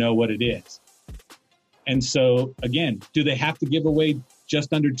other to know what it is. And so, again, do they have to give away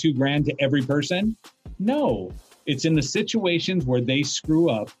just under $2,000 to every person? No. It's in the situations where they screw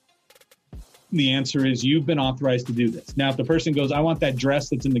up. The answer is you've been authorized to do this. Now, if the person goes, I want that dress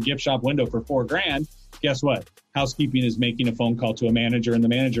that's in the gift shop window for $4,000, guess what? Housekeeping is making a phone call to a manager and the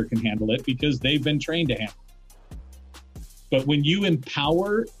manager can handle it because they've been trained to handle it. But when you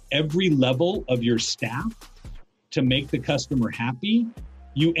empower every level of your staff to make the customer happy,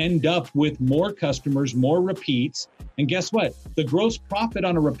 you end up with more customers, more repeats. And guess what? The gross profit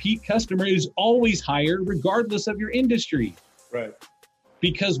on a repeat customer is always higher regardless of your industry. Right.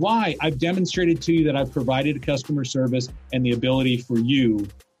 Because why? I've demonstrated to you that I've provided a customer service and the ability for you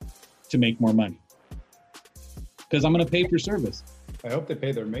to make more money. Because I'm going to pay for service. I hope they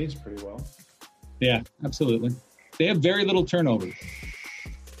pay their maids pretty well. Yeah, absolutely. They have very little turnover.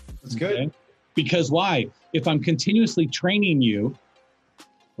 That's good. Okay? Because why? If I'm continuously training you,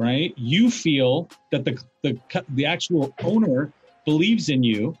 right, you feel that the actual owner believes in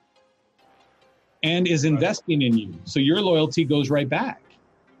you and is investing in you. So your loyalty goes right back.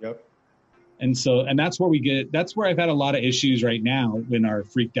 Yep. And that's where I've had a lot of issues right now in our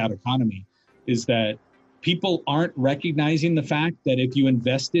freaked out economy, is that people aren't recognizing the fact that if you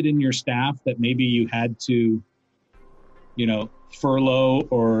invested in your staff, that maybe you had to, furlough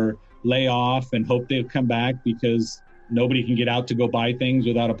or lay off and hope they'll come back because nobody can get out to go buy things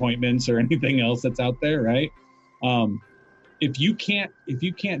without appointments or anything else that's out there, right? If you can't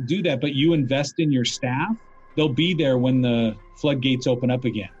do that, but you invest in your staff, they'll be there when the floodgates open up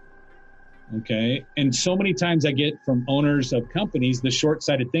again. Okay. And so many times I get from owners of companies the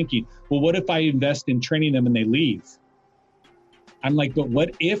short-sighted thinking, well, what if I invest in training them and they leave? I'm like, but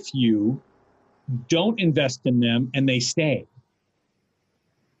what if you don't invest in them and they stay?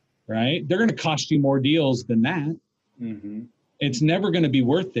 Right? They're going to cost you more deals than that. Mm-hmm. It's never going to be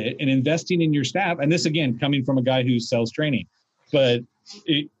worth it. And investing in your staff, and this again, coming from a guy who sells training, but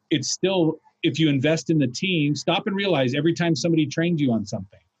it's still, if you invest in the team, stop and realize every time somebody trained you on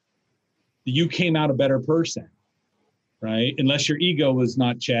something, you came out a better person, right? Unless your ego was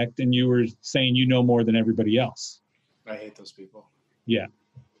not checked and you were saying you know more than everybody else. I hate those people. Yeah.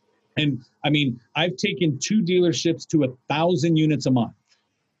 And I mean, I've taken 2 dealerships to 1,000 units a month.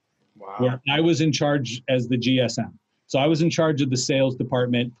 Wow. Where I was in charge as the GSM. So I was in charge of the sales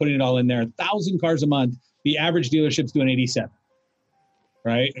department, putting it all in there, 1,000 cars a month. The average dealership's doing 87,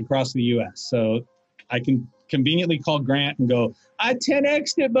 right? Across the US. So I can conveniently call Grant and go, I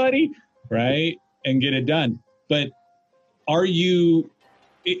 10X'd it, buddy, right? And get it done. But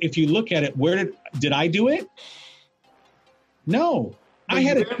if you look at it, did I do it? No. But I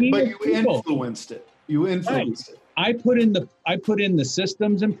had a team But of you people. influenced it. You influenced it. I put in the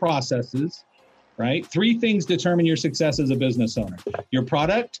systems and processes, right? 3 things determine your success as a business owner: your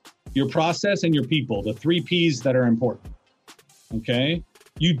product, your process, and your people, the 3 Ps that are important. Okay.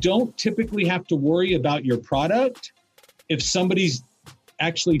 You don't typically have to worry about your product if somebody's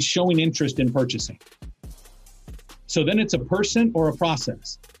actually showing interest in purchasing. So then it's a person or a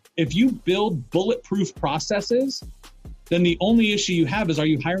process. If you build bulletproof processes, then the only issue you have is, are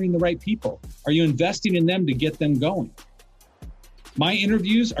you hiring the right people? Are you investing in them to get them going? My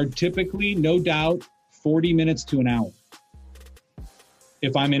interviews are typically, no doubt, 40 minutes to an hour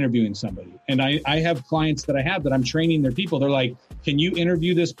if I'm interviewing somebody. And I have clients that I'm training their people. They're like, can you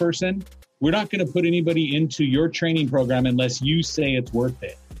interview this person? We're not going to put anybody into your training program unless you say it's worth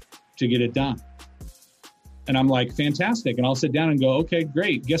it to get it done. And I'm like, fantastic. And I'll sit down and go, okay,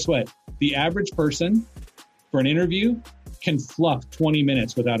 great. Guess what? The average person for an interview can fluff 20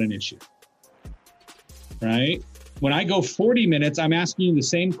 minutes without an issue, right? When I go 40 minutes, I'm asking you the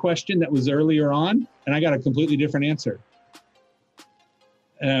same question that was earlier on, and I got a completely different answer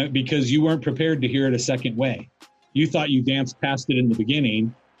because you weren't prepared to hear it a second way. You thought you danced past it in the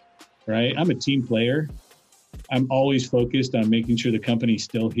beginning, right? I'm a team player. I'm always focused on making sure the company's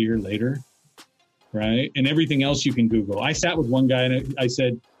still here later, right? And everything else you can Google. I sat with one guy and I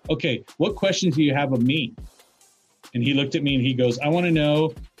said, okay, what questions do you have of me? And he looked at me and he goes, I want to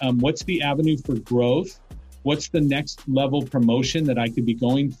know what's the avenue for growth? What's the next level promotion that I could be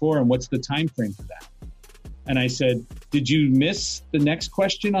going for? And what's the time frame for that? And I said, did you miss the next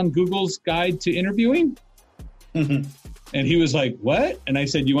question on Google's guide to interviewing? And he was like, what? And I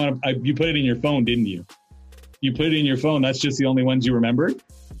said, you put it in your phone, didn't you? You put it in your phone. That's just the only ones you remembered.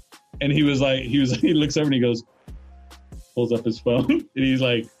 And he looks over and he goes, pulls up his phone and he's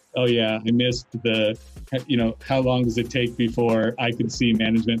like, oh yeah, I missed how long does it take before I could see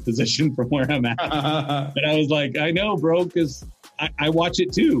management position from where I'm at? And I was like, I know, bro, because I watch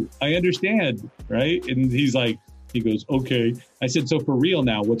it too. I understand, right? And he goes, okay. I said, so for real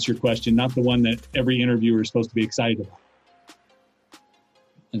now, what's your question? Not the one that every interviewer is supposed to be excited about.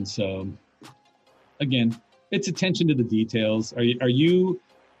 And so, again, it's attention to the details. Are you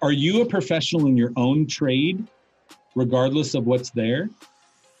a professional in your own trade, regardless of what's there?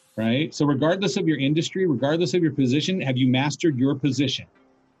 Right? So regardless of your industry, regardless of your position, have you mastered your position?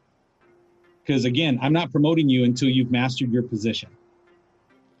 Because again, I'm not promoting you until you've mastered your position.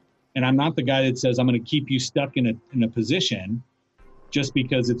 And I'm not the guy that says I'm going to keep you stuck in a position just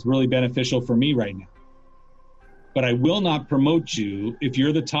because it's really beneficial for me right now. But I will not promote you if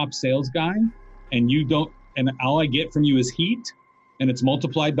you're the top sales guy and you don't, and all I get from you is heat, and it's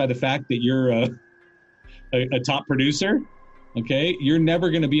multiplied by the fact that you're a top producer. Okay, you're never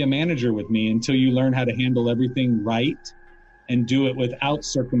going to be a manager with me until you learn how to handle everything right and do it without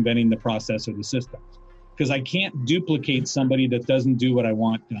circumventing the process or the systems. Because I can't duplicate somebody that doesn't do what I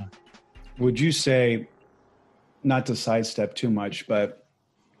want done. would you say, not to sidestep too much, but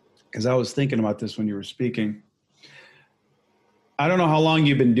because I was thinking about this when you were speaking, I don't know how long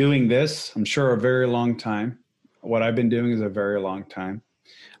you've been doing this. I'm sure a very long time. What I've been doing is a very long time.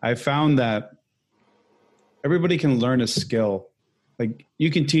 I found that everybody can learn a skill. Like,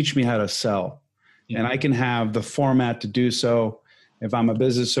 you can teach me how to sell, and I can have the format to do so. If I'm a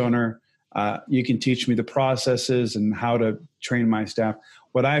business owner, you can teach me the processes and how to train my staff.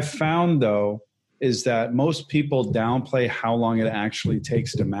 What I found, though, is that most people downplay how long it actually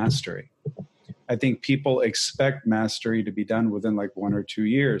takes to mastery. I think people expect mastery to be done within like 1 or 2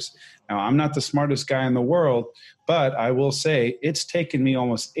 years. Now, I'm not the smartest guy in the world, but I will say it's taken me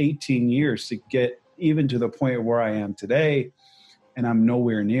almost 18 years to get even to the point where I am today, and I'm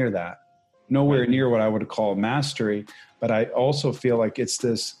nowhere near that. Nowhere near what I would call mastery, but I also feel like it's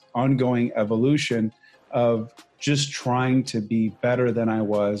this ongoing evolution of just trying to be better than I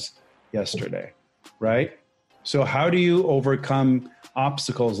was yesterday, right? So how do you overcome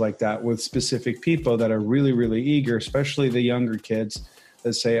obstacles like that with specific people that are really, really eager, especially the younger kids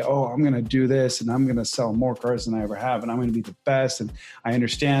that say, oh, I'm going to do this and I'm going to sell more cars than I ever have and I'm going to be the best. And I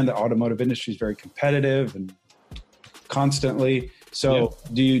understand the automotive industry is very competitive and constantly. So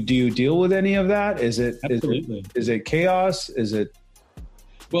do you deal with any of that? Is it chaos? Is it?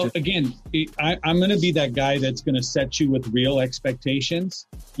 Well, again, I'm going to be that guy that's going to set you with real expectations.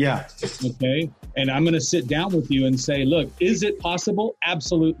 Yeah. Okay. And I'm going to sit down with you and say, look, is it possible?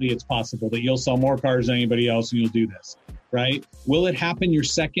 Absolutely, it's possible that you'll sell more cars than anybody else and you'll do this, right? Will it happen your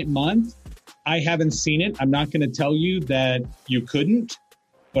second month? I haven't seen it. I'm not going to tell you that you couldn't,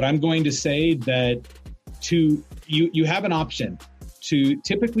 but I'm going to say that you have an option to,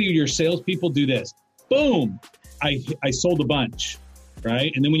 typically your salespeople do this. Boom, I sold a bunch,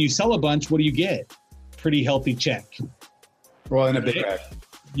 right? And then when you sell a bunch, what do you get? Pretty healthy check. Well, in a big bag.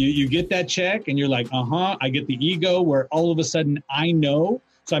 You get that check and you're like, I get the ego where all of a sudden I know.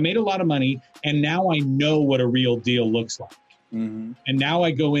 So I made a lot of money and now I know what a real deal looks like. Mm-hmm. And now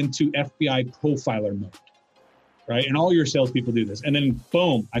I go into FBI profiler mode, right? And all your salespeople do this. And then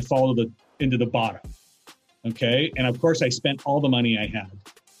boom, I fall into the bottom. Okay. And of course I spent all the money I had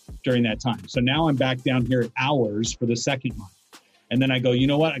during that time. So now I'm back down here at hours for the second month. And then I go, you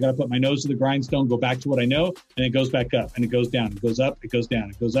know what? I got to put my nose to the grindstone, go back to what I know. And it goes back up and it goes down, it goes up, it goes down,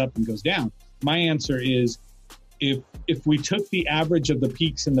 it goes up and goes down. My answer is if we took the average of the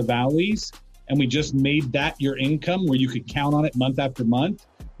peaks and the valleys and we just made that your income where you could count on it month after month,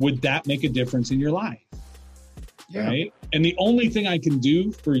 would that make a difference in your life? Yeah. Right? And the only thing I can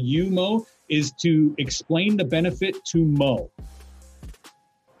do for you, Mo, is to explain the benefit to Mo.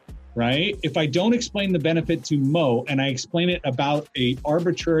 Right? If I don't explain the benefit to Mo and I explain it about a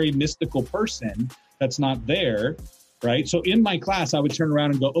arbitrary mystical person that's not there, right? So in my class, I would turn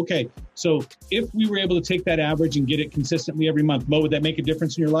around and go, okay, so if we were able to take that average and get it consistently every month, Mo, would that make a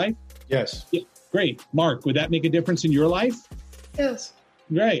difference in your life? Yes. Yeah, great. Mark, would that make a difference in your life? Yes.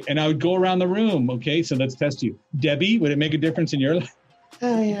 Right. And I would go around the room. Okay, so let's test you. Debbie, would it make a difference in your life?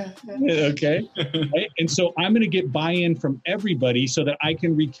 Oh, yeah. Okay. Right? And so I'm going to get buy-in from everybody so that I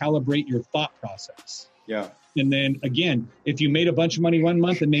can recalibrate your thought process. Yeah. And then again, if you made a bunch of money one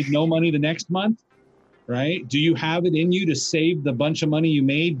month and made no money the next month, right? Do you have it in you to save the bunch of money you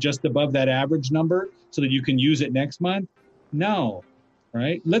made just above that average number so that you can use it next month? No.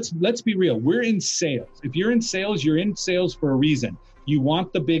 Right? Let's be real. We're in sales. If you're in sales, you're in sales for a reason. You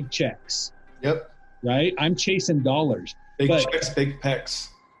want the big checks. Yep. Right? I'm chasing dollars. Big checks, big pecs.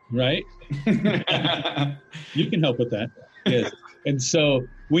 Right? You can help with that. Yes. And so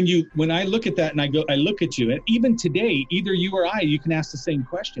when I look at that and I look at you, and even today, either you or I, you can ask the same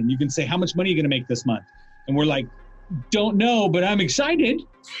question. You can say, how much money are you going to make this month? And we're like, don't know, but I'm excited.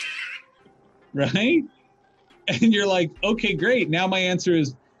 Right? And you're like, okay, great. Now my answer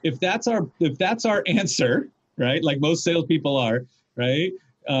is, if that's our answer, right? Like most salespeople are, right?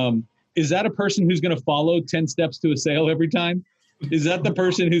 Is that a person who's going to follow 10 steps to a sale every time? Is that the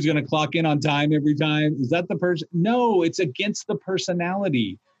person who's going to clock in on time every time? Is that the person? No, it's against the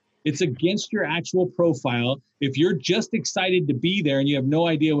personality. It's against your actual profile. If you're just excited to be there and you have no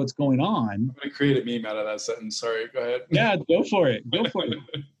idea what's going on. I'm going to create a meme out of that sentence. Sorry, go ahead. Yeah, go for it. Go for it.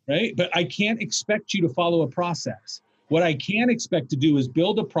 Right? But I can't expect you to follow a process. What I can expect to do is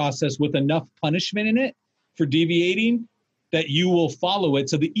build a process with enough punishment in it for deviating that you will follow it.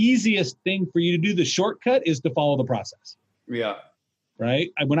 So the easiest thing for you to do, the shortcut, is to follow the process. Yeah.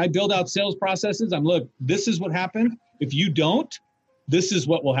 Right? When I build out sales processes, look, this is what happened. If you don't, this is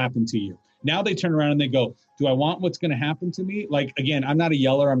what will happen to you. Now they turn around and they go, do I want what's going to happen to me? Like, again, I'm not a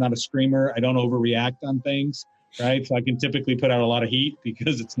yeller. I'm not a screamer. I don't overreact on things. Right? So I can typically put out a lot of heat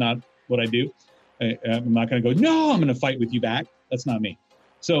because it's not what I do. I'm not going to go, no, I'm going to fight with you back. That's not me.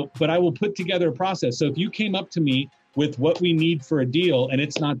 So, but I will put together a process. So if you came up to me with what we need for a deal and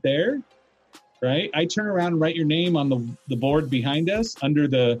it's not there, right? I turn around and write your name on the board behind us under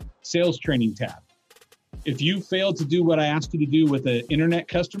the sales training tab. If you fail to do what I asked you to do with an internet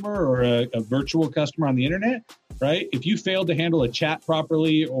customer or a virtual customer on the internet, right? If you fail to handle a chat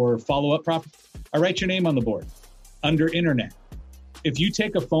properly or follow up properly, I write your name on the board under internet. If you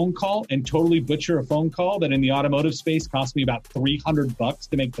take a phone call and totally butcher a phone call that in the automotive space cost me about $300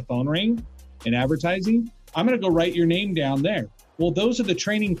 to make the phone ring in advertising, I'm going to go write your name down there. Well, those are the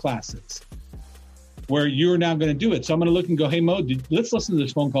training classes where you're now going to do it. So I'm going to look and go, hey, Mo, let's listen to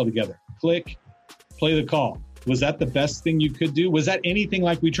this phone call together. Click. Play the call. Was that the best thing you could do? Was that anything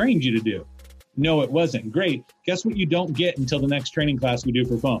like we trained you to do? No, it wasn't. Great. Guess what you don't get until the next training class we do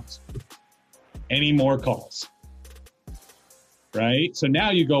for phones? Any more calls. Right? So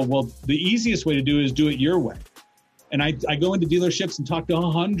now you go, well, the easiest way to do it is do it your way. And I go into dealerships and talk to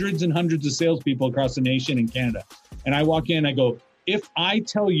hundreds and hundreds of salespeople across the nation and Canada. And I walk in, I go, if I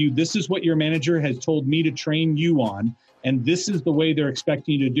tell you this is what your manager has told me to train you on, and this is the way they're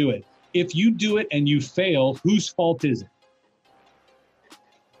expecting you to do it, if you do it and you fail, whose fault is it?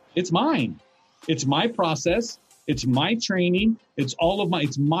 It's mine. It's my process. It's my training. It's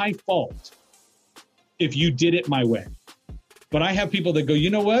my fault if you did it my way. But I have people that go, you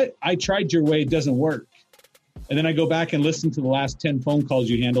know what? I tried your way. It doesn't work. And then I go back and listen to the last 10 phone calls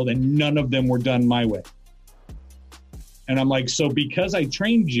you handled and none of them were done my way. And I'm like, so because I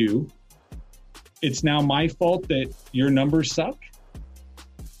trained you, it's now my fault that your numbers suck?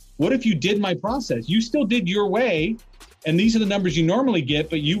 What if you did my process? You still did your way, and these are the numbers you normally get,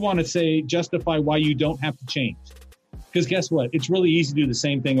 but you want to justify why you don't have to change. Because guess what? It's really easy to do the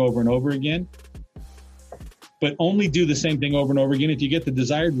same thing over and over again, but only do the same thing over and over again if you get the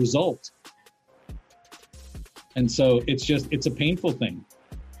desired result. And so it's a painful thing.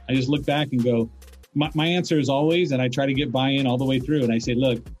 I just look back and go, my answer is always, and I try to get buy-in all the way through, and I say,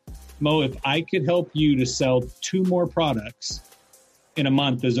 look, Mo, if I could help you to sell 2 more products in a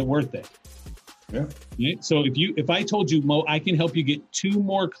month, is it worth it? Yeah. Right? So if I told you, Mo, I can help you get 2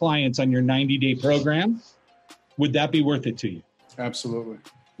 more clients on your 90-day program, would that be worth it to you? Absolutely.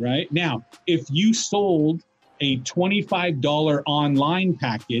 Right? Now, if you sold a $25 online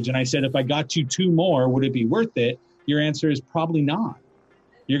package and I said, if I got you 2 more, would it be worth it? Your answer is probably not.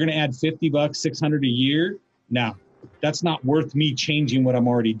 You're going to add $50, $600 a year. Now, that's not worth me changing what I'm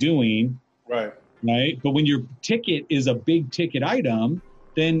already doing. Right. Right. But when your ticket is a big ticket item,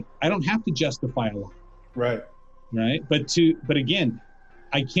 then I don't have to justify a lot. Right. Right. But again,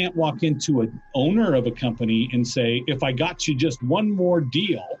 I can't walk into an owner of a company and say, if I got you just 1 more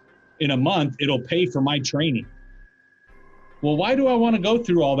deal in a month, it'll pay for my training. Well, why do I want to go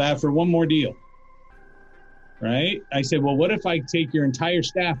through all that for 1 more deal? Right. I said, well, what if I take your entire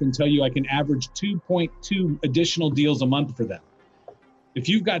staff and tell you I can average 2.2 additional deals a month for them? If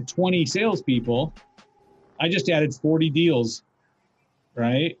you've got 20 salespeople, I just added 40 deals,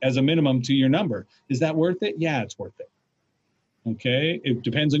 right, as a minimum to your number. Is that worth it? Yeah, it's worth it. Okay. It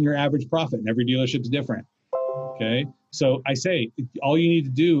depends on your average profit, and every dealership's different. Okay. So I say, all you need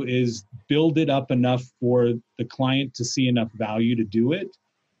to do is build it up enough for the client to see enough value to do it.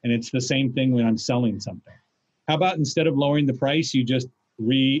 And it's the same thing when I'm selling something. How about instead of lowering the price, you just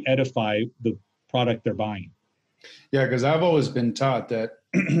re-edify the product they're buying? Yeah, because I've always been taught that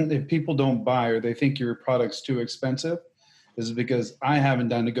if people don't buy or they think your product's too expensive, is because I haven't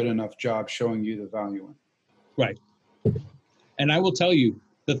done a good enough job showing you the value in. Right. And I will tell you,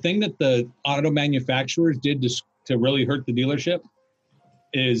 the thing that the auto manufacturers did to really hurt the dealership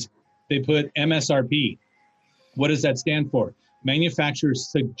is they put MSRP. What does that stand for? Manufacturer's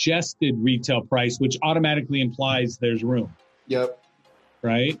suggested retail price, which automatically implies there's room. Yep.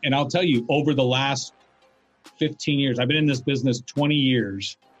 Right. And I'll tell you, over the last 15 years, I've been in this business 20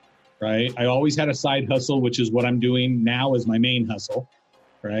 years, right? I always had a side hustle, which is what I'm doing now as my main hustle,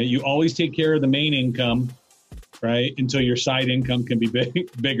 right? You always take care of the main income, right? Until your side income can be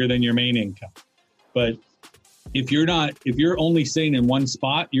bigger than your main income. But if you're only sitting in one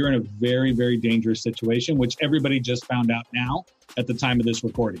spot, you're in a very, very dangerous situation, which everybody just found out now at the time of this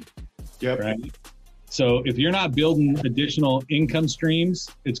recording. Yep. Right. So if you're not building additional income streams,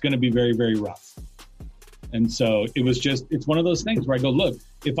 it's going to be very, very rough. And so it's one of those things where I go, look,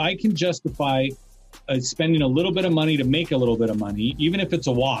 if I can justify spending a little bit of money to make a little bit of money, even if it's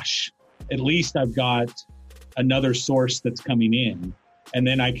a wash, at least I've got another source that's coming in, and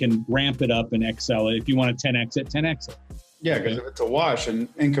then I can ramp it up and excel it. If you want to 10X it, 10X it. Yeah, because if it's a wash and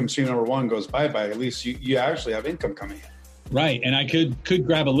income stream number 1 goes bye-bye, at least you actually have income coming in. Right. And I could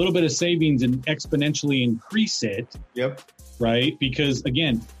grab a little bit of savings and exponentially increase it. Yep. Right. Because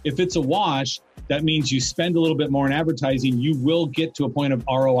again, if it's a wash, that means you spend a little bit more in advertising, you will get to a point of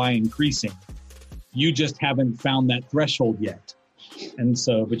ROI increasing. You just haven't found that threshold yet. And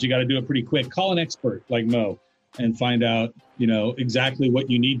so, but you got to do it pretty quick. Call an expert like Mo and find out, exactly what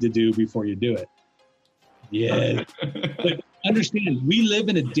you need to do before you do it. Yeah. But understand, we live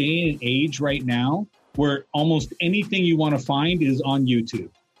in a day and age right now where almost anything you want to find is on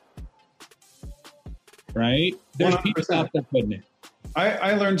YouTube. Right? There's 100%. people out there putting it.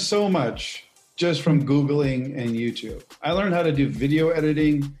 I learned so much just from Googling and YouTube. I learned how to do video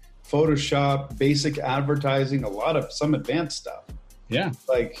editing, Photoshop, basic advertising, some advanced stuff. Yeah.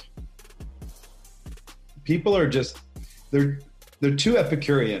 Like, people are just, they're too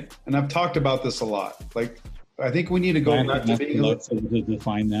Epicurean. And I've talked about this a lot. Like, I think we need to go back to being to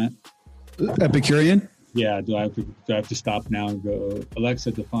define that. Epicurean? Yeah. Do I have to stop now and go,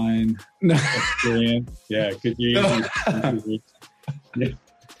 Alexa, define No. Epicurean? Yeah. Could you? Yeah.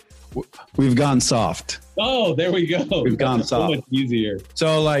 We've gone soft. Oh, there we go. We've gone soft. So much easier.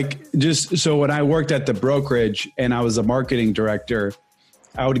 So when I worked at the brokerage and I was a marketing director,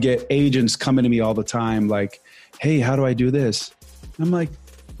 I would get agents coming to me all the time like, hey, how do I do this? I'm like,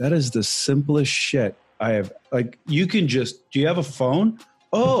 that is the simplest shit I have. Like, do you have a phone?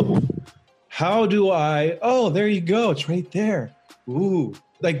 Oh, how do I? Oh, there you go. It's right there. Ooh,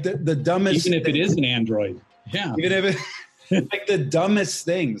 like the dumbest. Even if it is an Android. Yeah. Even if it. Like the dumbest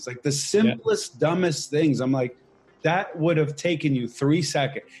things, like the simplest, dumbest things. I'm like, that would have taken you 3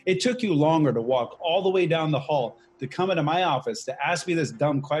 seconds. It took you longer to walk all the way down the hall to come into my office to ask me this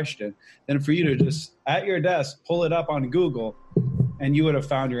dumb question than for you to just at your desk, pull it up on Google and you would have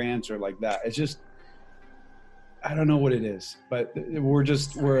found your answer like that. It's just, I don't know what it is, but we're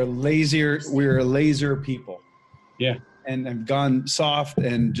laser people. Yeah. And have gone soft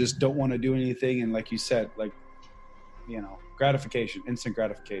and just don't want to do anything. And like you said, like, gratification, instant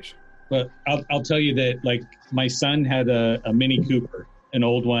gratification. But I'll tell you that, like, my son had a Mini Cooper, an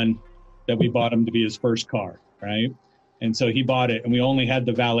old one that we bought him to be his first car, right? And so he bought it, and we only had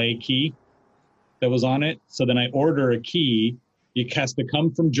the valet key that was on it. So then I order a key. It has to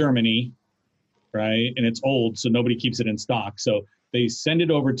come from Germany, right? And it's old, so nobody keeps it in stock. So they send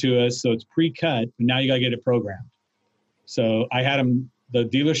it over to us, so it's pre-cut, and now you got to get it programmed. So I had the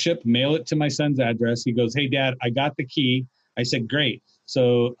dealership mail it to my son's address. He goes, hey, Dad, I got the key. I said, great.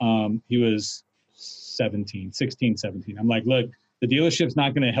 So he was 16, 17. I'm like, look, the dealership's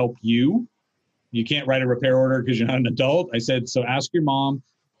not going to help you. You can't write a repair order because you're not an adult. I said, so ask your mom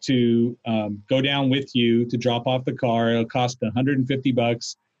to go down with you to drop off the car. It'll cost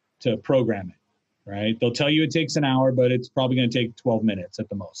 $150 to program it, right? They'll tell you it takes an hour, but it's probably going to take 12 minutes at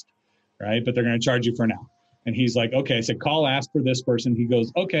the most, right? But they're going to charge you for an hour. And he's like, okay. I said, call, ask for this person. He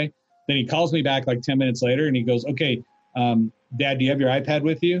goes, okay. Then he calls me back like 10 minutes later and he goes, okay, Dad, do you have your iPad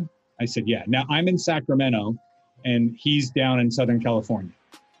with you? I said, yeah. Now I'm in Sacramento and he's down in Southern California.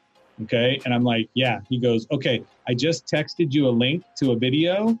 Okay. And I'm like, yeah. He goes, okay, I just texted you a link to a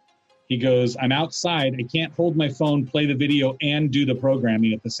video. He goes, I'm outside. I can't hold my phone, play the video and do the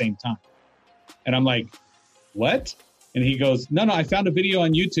programming at the same time. And I'm like, what? And he goes, no, I found a video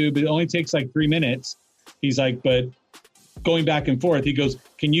on YouTube. It only takes like 3 minutes. He's like, but going back and forth, he goes,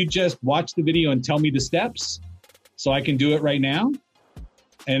 can you just watch the video and tell me the steps so I can do it right now?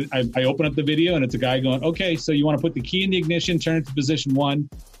 And I open up the video and it's a guy going, okay, so you want to put the key in the ignition, turn it to position 1,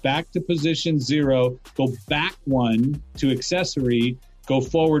 back to position 0, go back 1 to accessory, go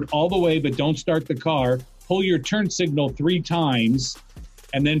forward all the way, but don't start the car, pull your turn signal 3 times,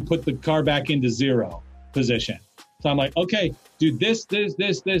 and then put the car back into 0 position. So I'm like, okay, do this. And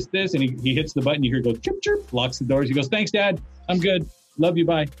he hits the button. You hear it go chirp, chirp, locks the doors. He goes, thanks, Dad. I'm good. Love you.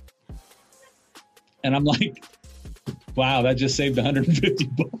 Bye. And I'm like, wow, that just saved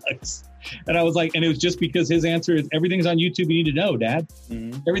 $150. And I was like, and it was just because his answer is everything's on YouTube. You need to know, Dad.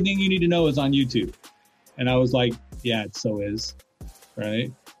 Mm-hmm. Everything you need to know is on YouTube. And I was like, yeah, it so is.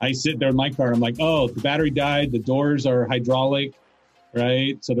 Right. I sit there in my car. And I'm like, oh, the battery died. The doors are hydraulic.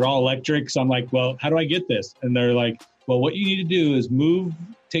 Right. So they're all electric. So I'm like, well, how do I get this? And they're like, well, what you need to do is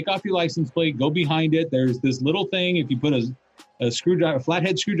take off your license plate, go behind it. There's this little thing. If you put a screwdriver, a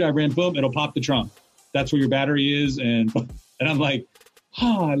flathead screwdriver in, boom, it'll pop the trunk. That's where your battery is. And I'm like,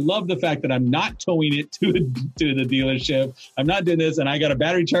 oh, I love the fact that I'm not towing it to the dealership. I'm not doing this. And I got a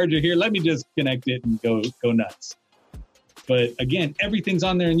battery charger here. Let me just connect it and go nuts. But again, everything's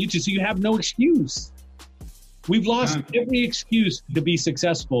on there on YouTube. So you have no excuse. We've lost every excuse to be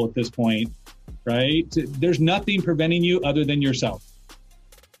successful at this point, right? There's nothing preventing you other than yourself.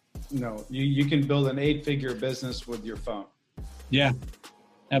 No, you can build an 8-figure business with your phone. Yeah,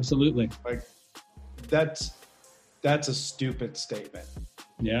 absolutely. Like that's a stupid statement.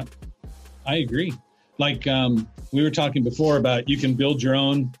 Yeah, I agree. Like we were talking before about you can build your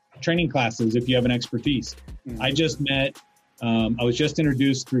own training classes if you have an expertise. Mm-hmm. I just met, I was just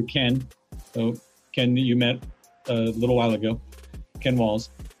introduced through Ken. So Ken, you met a little while ago, Ken Walls,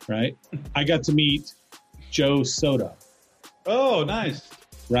 right? I got to meet Joe Soto. Oh, nice.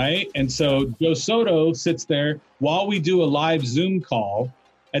 Right? And so Joe Soto sits there while we do a live Zoom call.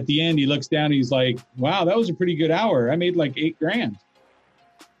 At the end, he looks down and he's like, wow, that was a pretty good hour. I made like $8,000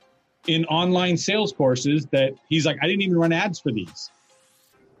 in online sales courses that he's like, I didn't even run ads for these.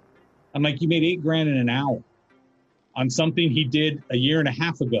 I'm like, you made $8,000 in an hour on something he did a year and a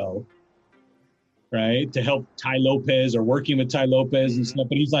half ago, right? To help Ty Lopez or working with Ty Lopez and stuff.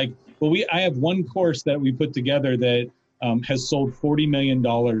 But he's like, well, I have one course that we put together that has sold $40 million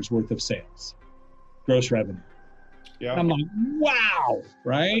worth of sales, gross revenue. Yeah. And I'm like, wow,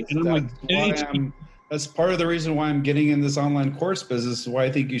 right? And I'm like, that's part of the reason why I'm getting in this online course business, why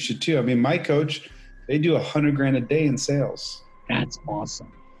I think you should too. I mean, my coach, they do $100,000 a day in sales. That's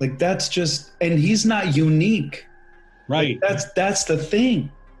awesome. Like that's just, and he's not unique. Right. Like, that's the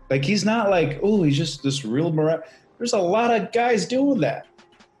thing. Like he's not like, oh, he's just this real There's a lot of guys doing that.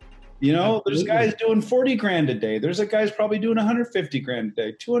 You know, Absolutely. There's guys doing $40,000 a day. There's a guy's probably doing $150,000 a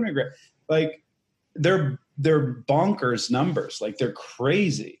day, $200,000. Like they're bonkers numbers. Like they're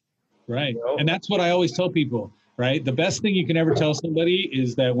crazy. Right. You know? And that's what I always tell people, right? The best thing you can ever tell somebody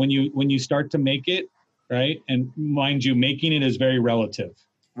is that when you start to make it, right? And mind you, making it is very relative.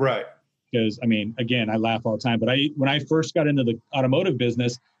 Right. Because I mean, again, I laugh all the time, but when I first got into the automotive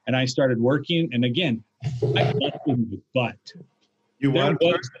business and I started working, and again, I busted my butt.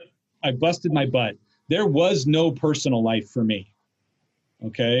 I busted my butt. There was no personal life for me.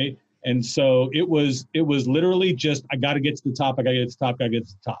 Okay. And so it was literally just, I got to get to the top.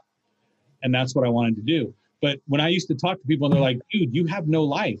 And that's what I wanted to do. But when I used to talk to people and they're like, dude, you have no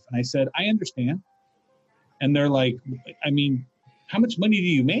life. And I said, I understand. And they're like, I mean, how much money do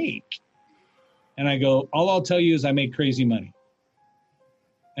you make? And I go, all I'll tell you is I make crazy money.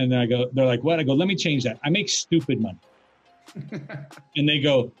 And then they're like, what? I go, let me change that. I make stupid money. And they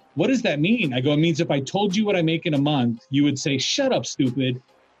go, what does that mean? I go, it means if I told you what I make in a month, you would say, shut up, stupid.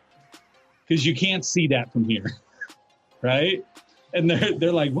 Because you can't see that from here. Right? And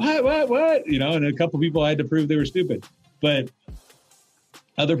they're like, what? You know, and a couple people I had to prove they were stupid. But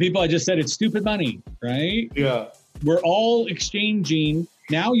other people, I just said, it's stupid money, right? Yeah. We're all exchanging.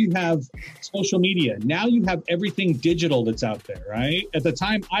 Now you have social media. Now you have everything digital that's out there, right? At the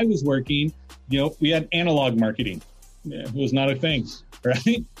time I was working, you know, we had analog marketing. Yeah, it was not a thing,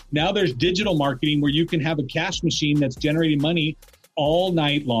 right? Now there's digital marketing where you can have a cash machine that's generating money all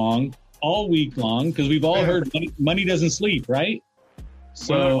night long, all week long, because we've all heard money doesn't sleep, right?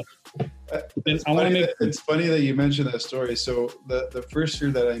 So it's funny that you mentioned that story. So the first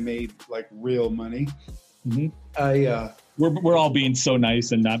year that I made like real money, we're all being so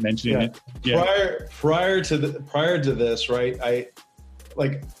nice and not mentioning it. Yeah. Prior to this, right?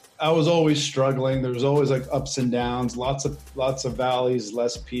 I was always struggling. There was always like ups and downs, lots of valleys,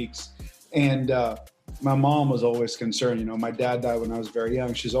 less peaks. And my mom was always concerned. You know, my dad died when I was very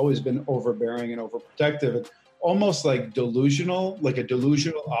young. She's always been overbearing and overprotective and almost like delusional, like a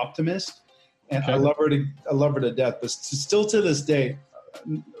delusional optimist. And okay. I love her to death. But still to this day,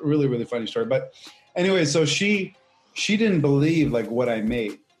 really, really funny story. But anyway, so she didn't believe like what I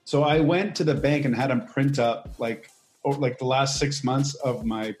made. So I went to the bank and had them print up like the last 6 months of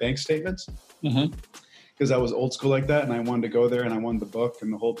my bank statements because I was old school like that. And I wanted to go there and I wanted the book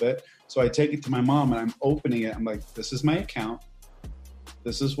and the whole bit. So I take it to my mom and I'm opening it. I'm like, this is my account.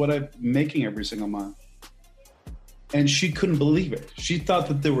 This is what I'm making every single month. And she couldn't believe it. She thought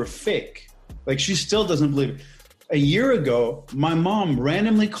that they were fake. Like she still doesn't believe it. A year ago, my mom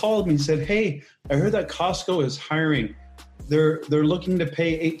randomly called me and said, hey, I heard that Costco is hiring. They're looking to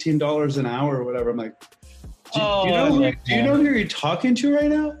pay $18 an hour or whatever. I'm like, do you know who you're talking to right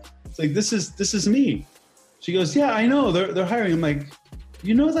now? It's like, this is me. She goes, yeah, I know they're hiring. I'm like,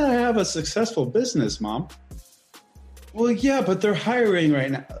 you know that I have a successful business, Mom. Well, yeah, but they're hiring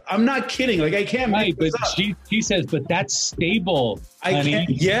right now. I'm not kidding. Like I can't make this up. She says, but that's stable. I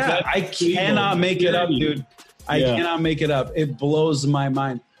cannot make it up, dude. I cannot make it up. It blows my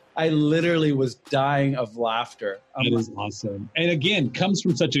mind. I literally was dying of laughter. It is awesome. And again, comes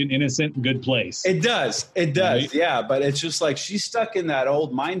from such an innocent, good place. It does. Right? Yeah. But it's just like she's stuck in that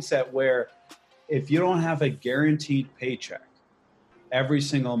old mindset where if you don't have a guaranteed paycheck every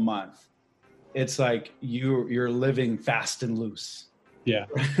single month, it's like you're living fast and loose. Yeah.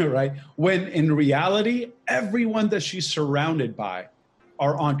 Right? When in reality, everyone that she's surrounded by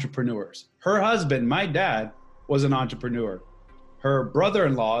are entrepreneurs. Her husband, my dad, was an entrepreneur. Her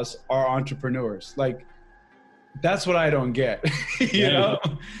brother-in-laws are entrepreneurs. Like, that's what I don't get. You know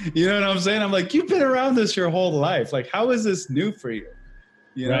what I'm saying? I'm like, you've been around this your whole life. Like, how is this new for you?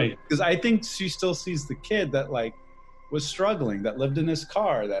 You know, because I think she still sees the kid that like was struggling, that lived in his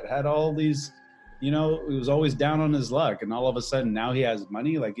car, that had all these, he was always down on his luck, and all of a sudden now he has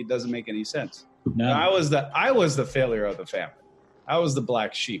money. Like, it doesn't make any sense. No. I was the failure of the family. I was the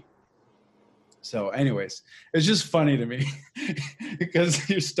black sheep. So anyways, it's just funny to me because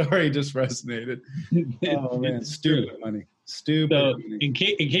your story just resonated. Oh man, stupid money. Stupid. So money. In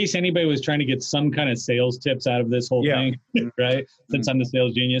case anybody was trying to get some kind of sales tips out of this whole thing, right? Since I'm the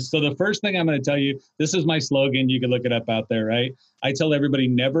sales genius. So the first thing I'm going to tell you, this is my slogan. You can look it up out there, right? I tell everybody,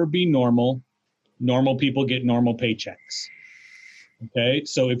 never be normal. Normal people get normal paychecks. Okay.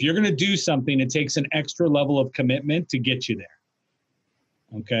 So if you're going to do something, it takes an extra level of commitment to get you there.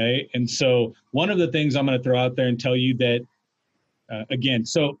 Okay. And so one of the things I'm going to throw out there and tell you that, again,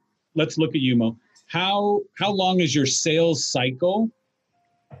 so let's look at you, Mo. How long is your sales cycle,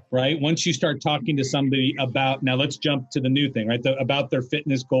 right? Once you start talking to somebody about, now let's jump to the new thing, right? About their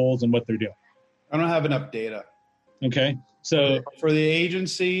fitness goals and what they're doing. I don't have enough data. Okay. So for the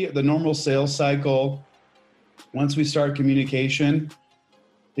agency, the normal sales cycle, once we start communication,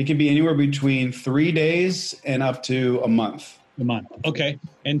 it can be anywhere between 3 days and up to a month. A month. Okay.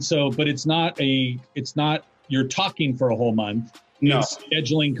 And so, but it's not you're talking for a whole month. No. It's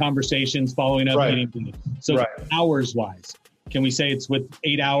scheduling conversations, following up. Right. Meetings. So hours wise, can we say it's with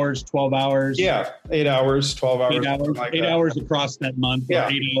 8 hours, 12 hours? Yeah. 8 hours, 12 hours. 8 hours, like 8 hours across that month. Yeah.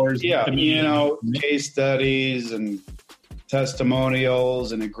 8 hours. Yeah. Case studies and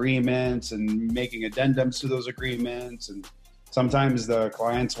testimonials and agreements and making addendums to those agreements. And sometimes the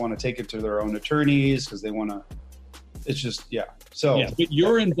clients want to take it to their own attorneys because they want to. It's just, So but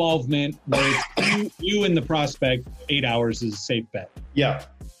your involvement, where it's you and the prospect, 8 hours is a safe bet. Yeah.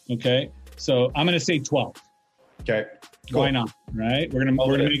 Okay. So I'm going to say 12. Okay. Cool. Why not? Right. We're gonna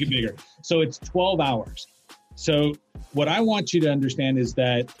make it bigger. So it's 12 hours. So what I want you to understand is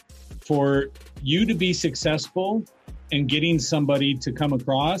that for you to be successful in getting somebody to come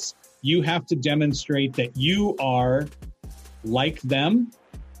across, you have to demonstrate that you are like them,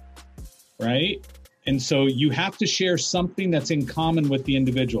 right? And so you have to share something that's in common with the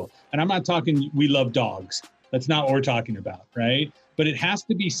individual. And I'm not talking, we love dogs. That's not what we're talking about, right? But it has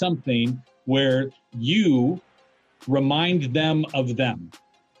to be something where you remind them of them,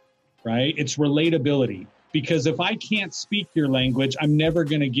 right? It's relatability. Because if I can't speak your language, I'm never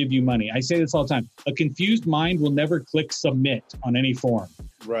going to give you money. I say this all the time. A confused mind will never click submit on any form.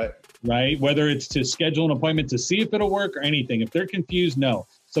 Right. Right? Whether it's to schedule an appointment to see if it'll work or anything. If they're confused, no.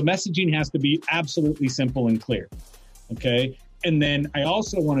 So messaging has to be absolutely simple and clear. Okay. And then I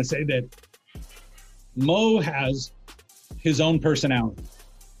also want to say that Mo has his own personality,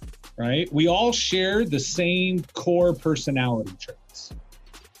 right? We all share the same core personality traits.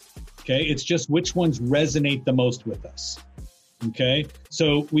 Okay. It's just which ones resonate the most with us. Okay.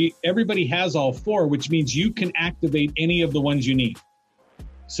 So everybody has all four, which means you can activate any of the ones you need.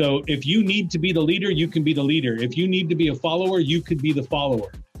 So if you need to be the leader, you can be the leader. If you need to be a follower, you could be the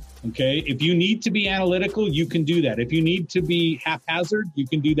follower. Okay. If you need to be analytical, you can do that. If you need to be haphazard, you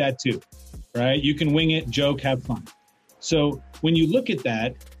can do that too. Right. You can wing it, joke, have fun. So when you look at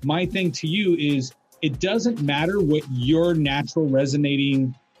that, my thing to you is it doesn't matter what your natural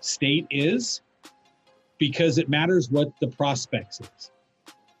resonating state is, because it matters what the prospects is.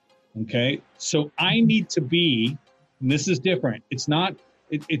 Okay. So I need to be, and this is different. It's not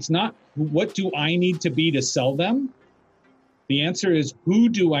what do I need to be to sell them? The answer is, who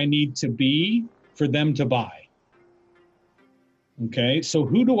do I need to be for them to buy? Okay. So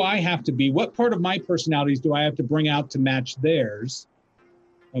who do I have to be? What part of my personalities do I have to bring out to match theirs?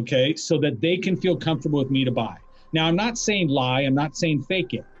 Okay. So that they can feel comfortable with me to buy. Now, I'm not saying lie. I'm not saying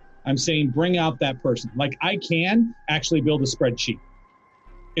fake it. I'm saying bring out that person. Like, I can actually build a spreadsheet.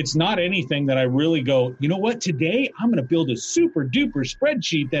 It's not anything that I really go, you know what, today I'm going to build a super duper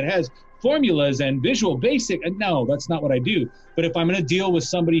spreadsheet that has formulas and Visual Basic. And no, that's not what I do. But if I'm going to deal with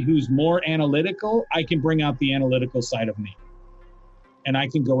somebody who's more analytical, I can bring out the analytical side of me. And I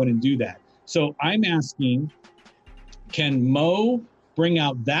can go in and do that. So I'm asking, can Mo bring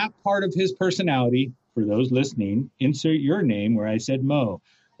out that part of his personality? For those listening, insert your name where I said Mo.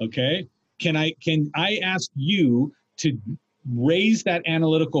 Okay. Can I ask you to raise that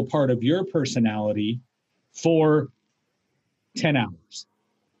analytical part of your personality for 10 hours,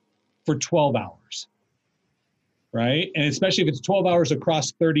 for 12 hours? right? And especially if it's 12 hours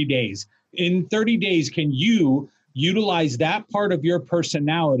across 30 days. In 30 days, can you utilize that part of your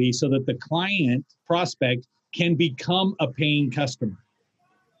personality so that the client prospect can become a paying customer?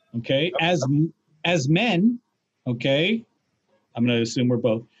 Okay. As men, okay, I'm going to assume we're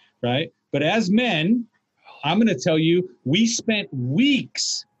both, right? But as men, I'm going to tell you, we spent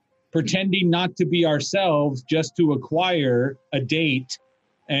weeks pretending not to be ourselves just to acquire a date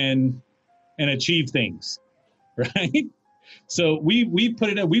and achieve things, right? So we put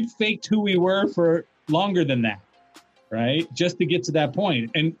it in, we faked who we were for longer than that, right? Just to get to that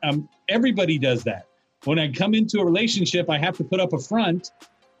point. And everybody does that. When I come into a relationship, I have to put up a front,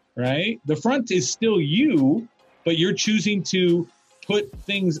 right? The front is still you, but you're choosing to put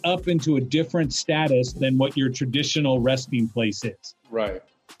things up into a different status than what your traditional resting place is. Right.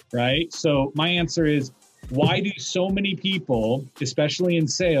 Right. So my answer is, why do so many people, especially in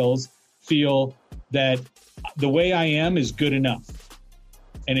sales, feel that the way I am is good enough?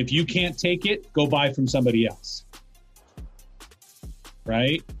 And if you can't take it, go buy from somebody else.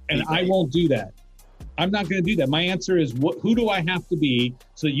 Right. And I won't do that. I'm not going to do that. My answer is, who do I have to be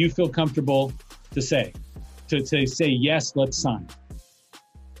so that you feel comfortable to say yes, let's sign.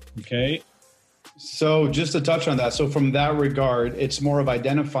 Okay. So just to touch on that. So from that regard, it's more of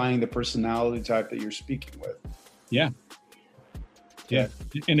identifying the personality type that you're speaking with. Yeah. Yeah.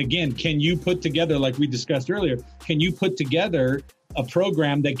 And again, can you put together, like we discussed earlier, can you put together a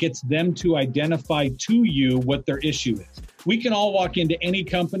program that gets them to identify to you what their issue is? We can all walk into any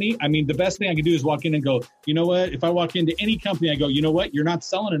company. I mean, the best thing I can do is walk in and go, you know what? If I walk into any company, I go, you know what? You're not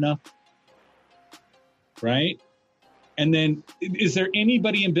selling enough. Right? And then, is there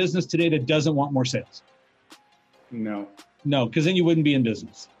anybody in business today that doesn't want more sales? No, because then you wouldn't be in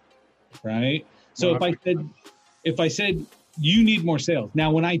business, right? So if I said you need more sales,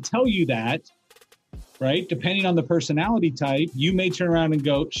 now when I tell you that, right, depending on the personality type, you may turn around and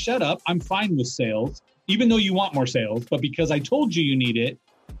go, "Shut up, I'm fine with sales," even though you want more sales. But because I told you need it,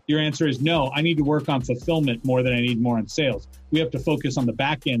 your answer is no. I need to work on fulfillment more than I need more on sales. We have to focus on the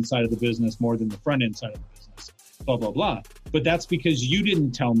back end side of the business more than the front end side of the business. Blah, blah, blah. But that's because you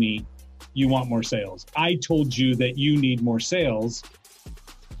didn't tell me you want more sales. I told you that you need more sales.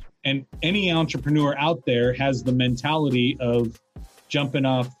 And any entrepreneur out there has the mentality of jumping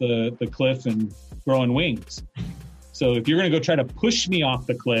off the cliff and growing wings. So if you're going to go try to push me off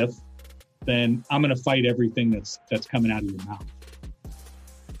the cliff, then I'm going to fight everything that's coming out of your mouth.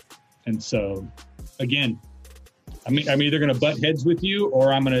 And so, again, I'm either going to butt heads with you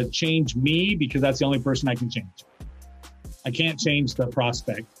or I'm going to change me because that's the only person I can change. I can't change the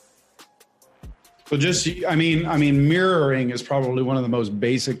prospect. So mirroring is probably one of the most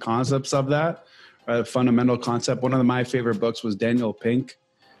basic concepts of that, fundamental concept. One of my favorite books was Daniel Pink.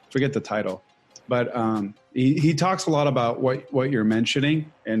 Forget the title, but he talks a lot about what you're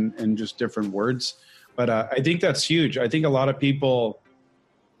mentioning and just different words. But I think that's huge. I think a lot of people,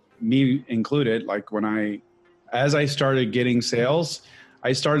 me included, like as I started getting sales,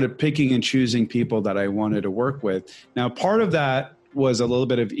 I started picking and choosing people that I wanted to work with. Now, part of that was a little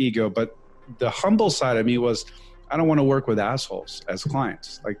bit of ego, but the humble side of me was, I don't want to work with assholes as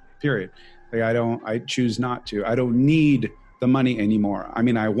clients, like, period. Like, I choose not to. I don't need the money anymore. I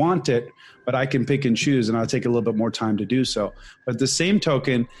mean, I want it, but I can pick and choose, and I'll take a little bit more time to do so. But the same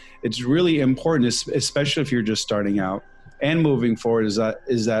token, it's really important, especially if you're just starting out and moving forward, is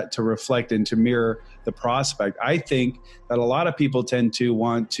that to reflect and to mirror the prospect. I think that a lot of people tend to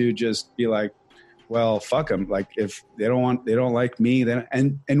want to just be like, well, fuck them. Like, if they don't like me, then,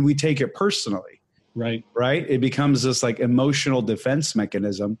 and we take it personally. Right. It becomes this like emotional defense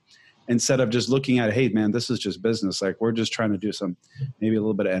mechanism instead of just looking at, hey man, this is just business. Like, we're just trying to do maybe a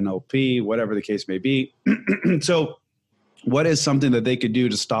little bit of NLP, whatever the case may be. So what is something that they could do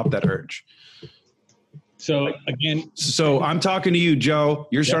to stop that urge? So again, I'm talking to you, Joe.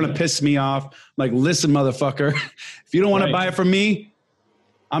 You're starting to piss me off. Like, listen, motherfucker, if you don't want to buy it from me,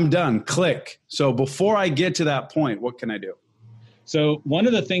 I'm done. Click. So before I get to that point, what can I do? So one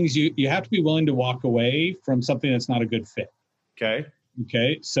of the things you have to be willing to walk away from something that's not a good fit.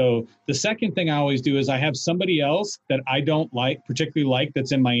 Okay. So the second thing I always do is I have somebody else that I don't particularly like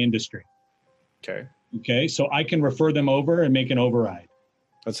that's in my industry. Okay. So I can refer them over and make an override.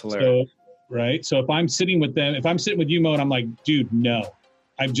 That's hilarious. Right. So if I'm sitting with them, if I'm sitting with you, Mo, and I'm like, dude, no,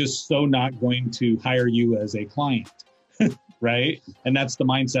 I'm just so not going to hire you as a client. Right. And that's the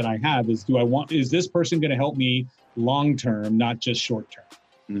mindset I have is, is this person going to help me long-term, not just short-term?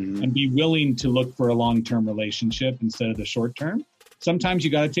 Mm-hmm. And be willing to look for a long-term relationship instead of the short-term. Sometimes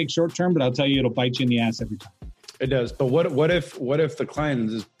you got to take short-term, but I'll tell you, it'll bite you in the ass every time. It does. But what if the client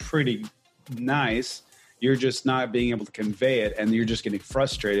is pretty nice You're just not being able to convey it, and you're just getting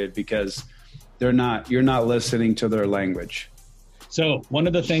frustrated because you're not listening to their language. So one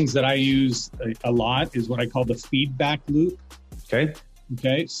of the things that I use a lot is what I call the feedback loop. Okay.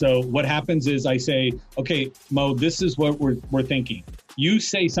 Okay. So what happens is I say, okay, Mo, this is what we're thinking. You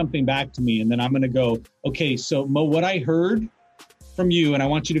say something back to me, and then I'm going to go, okay, so Mo, what I heard from you, and I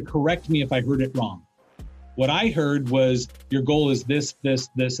want you to correct me if I heard it wrong. What I heard was your goal is this, this,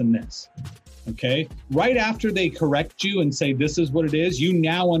 this, and this. Okay. Right after they correct you and say, this is what it is, you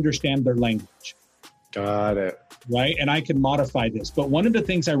now understand their language. Got it. Right. And I can modify this. But one of the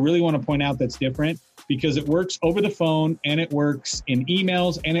things I really want to point out that's different, because it works over the phone and it works in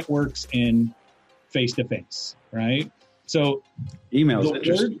emails and it works in face-to-face. Right. So emails.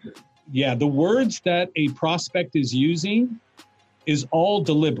 Interesting. The words that a prospect is using is all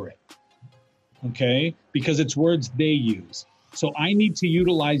deliberate. Okay. Because it's words they use. So I need to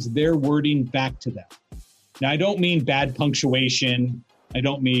utilize their wording back to them. Now, I don't mean bad punctuation. I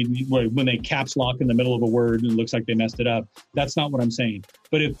don't mean when they caps lock in the middle of a word and it looks like they messed it up. That's not what I'm saying.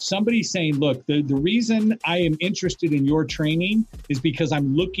 But if somebody's saying, look, the reason I am interested in your training is because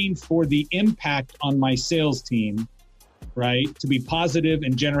I'm looking for the impact on my sales team, right, to be positive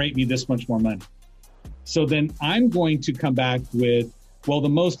and generate me this much more money. So then I'm going to come back with, well, the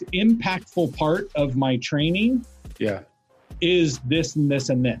most impactful part of my training is this and this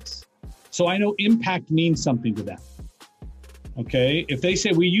and this. So I know impact means something to them. Okay. If they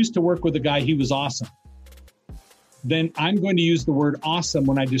say we used to work with a guy, he was awesome, then I'm going to use the word awesome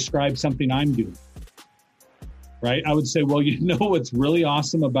when I describe something I'm doing. Right. I would say, well, you know, what's really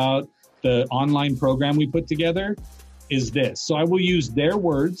awesome about the online program we put together is this. So I will use their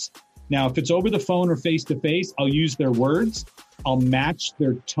words. Now, if it's over the phone or face to face, I'll use their words. I'll match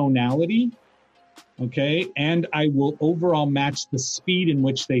their tonality. Okay. And I will overall match the speed in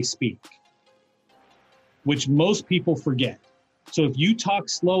which they speak, which most people forget. So if you talk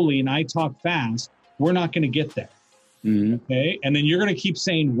slowly and I talk fast, we're not going to get there. Mm-hmm. Okay. And then you're going to keep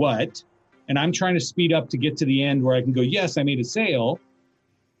saying what, and I'm trying to speed up to get to the end where I can go, yes, I made a sale.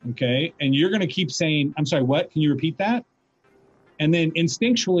 Okay. And you're going to keep saying, I'm sorry, what? Can you repeat that? And then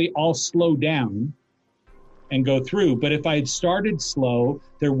instinctually, I'll slow down and go through. But if I had started slow,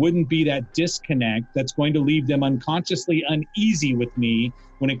 there wouldn't be that disconnect that's going to leave them unconsciously uneasy with me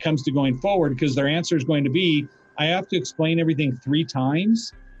when it comes to going forward, because their answer is going to be, I have to explain everything 3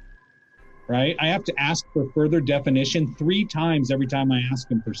 times, right? I have to ask for further definition 3 times every time I ask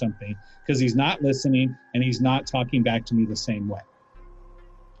him for something, because he's not listening and he's not talking back to me the same way.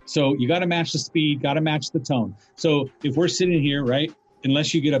 So you got to match the speed, got to match the tone. So if we're sitting here, right,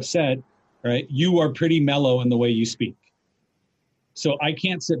 unless you get upset, right, you are pretty mellow in the way you speak. So I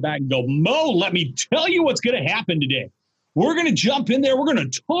can't sit back and go, Mo, let me tell you what's going to happen today. We're going to jump in there. We're going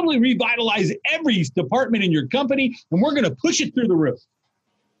to totally revitalize every department in your company, and we're going to push it through the roof.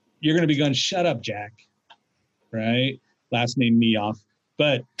 You're going to be going, shut up, Jack, right? Last name me off.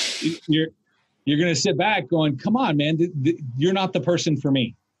 But you're going to sit back going, come on, man, you're not the person for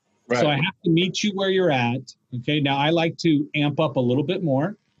me. Right. So I have to meet you where you're at. Okay. Now I like to amp up a little bit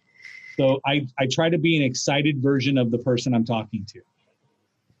more. So I try to be an excited version of the person I'm talking to.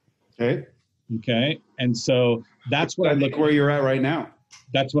 Okay. Okay. And so that's what I look where you're at right now.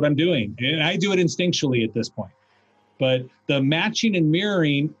 That's what I'm doing. And I do it instinctually at this point. But the matching and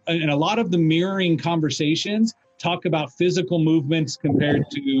mirroring, and a lot of the mirroring conversations talk about physical movements compared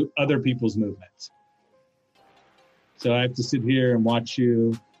to other people's movements. So I have to sit here and watch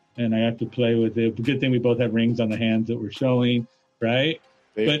you, and I have to play with it. Good thing we both have rings on the hands that we're showing, right?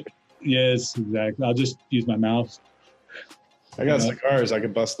 But yes, exactly. I'll just use my mouse. I got cigars. I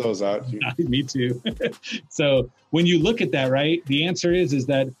could bust those out. Me too. So when you look at that, right, the answer is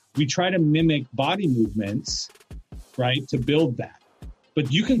that we try to mimic body movements, right, to build that.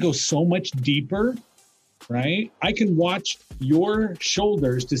 But you can go so much deeper, right? I can watch your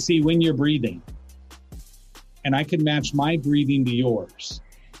shoulders to see when you're breathing, and I can match my breathing to yours.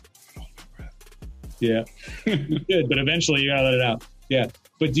 Yeah. Good, but eventually you gotta let it out. Yeah.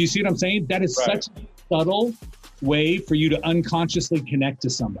 But do you see what I'm saying? That is such a subtle way for you to unconsciously connect to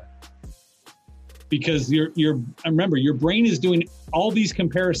somebody, because remember, your brain is doing all these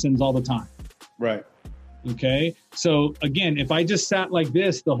comparisons all the time. Right. Okay. So again, if I just sat like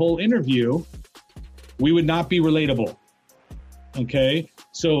this the whole interview, we would not be relatable. Okay.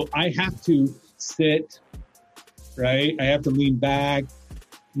 So I have to sit, right? I have to lean back.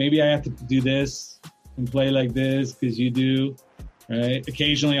 Maybe I have to do this and play like this because you do. Right.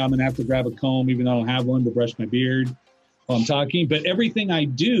 Occasionally, I'm going to have to grab a comb, even though I don't have one, to brush my beard while I'm talking. But everything I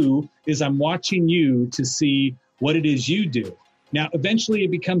do is I'm watching you to see what it is you do. Now, eventually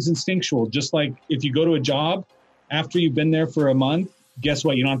it becomes instinctual. Just like if you go to a job, after you've been there for a month, guess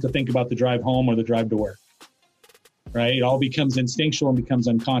what? You don't have to think about the drive home or the drive to work, right? It all becomes instinctual and becomes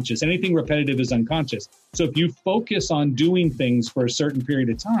unconscious. Anything repetitive is unconscious. So if you focus on doing things for a certain period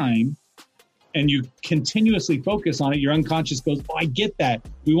of time and you continuously focus on it, your unconscious goes, oh, I get that.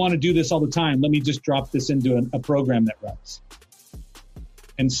 We want to do this all the time. Let me just drop this into a program that runs.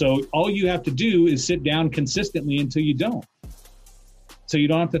 And so all you have to do is sit down consistently until you don't. So you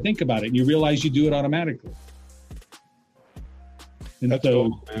don't have to think about it. You realize you do it automatically. And That's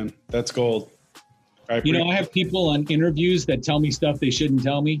gold, man. That's gold. I have people on interviews that tell me stuff they shouldn't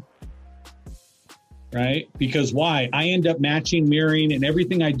tell me. Right? Because why? I end up matching, mirroring, and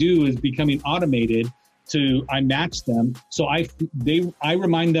everything I do is becoming automated I match them. So I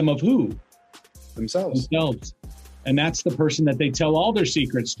remind them of who? Themselves. And that's the person that they tell all their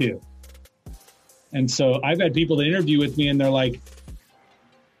secrets to. And so I've had people that interview with me and they're like,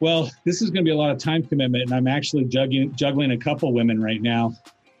 well, this is going to be a lot of time commitment, and I'm actually juggling a couple women right now.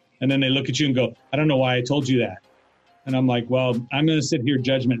 And then they look at you and go, I don't know why I told you that. And I'm like, well, I'm going to sit here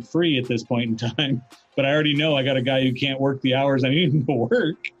judgment free at this point in time. But I already know I got a guy who can't work the hours I need him to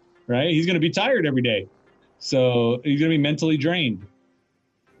work, right? He's going to be tired every day. So he's going to be mentally drained.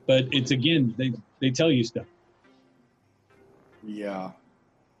 But it's, again, they tell you stuff. Yeah.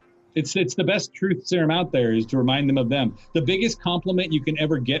 It's the best truth serum out there is to remind them of them. The biggest compliment you can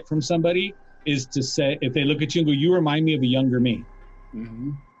ever get from somebody is to say, if they look at you and go, you remind me of a younger me.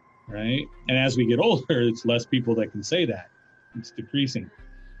 Mm-hmm. Right? And as we get older, it's less people that can say that. It's decreasing.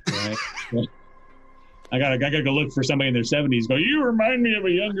 Right? I gotta go look for somebody in their 70s. Go, you remind me of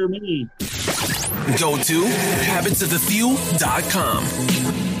a younger me. Go to habitsofthefew.com.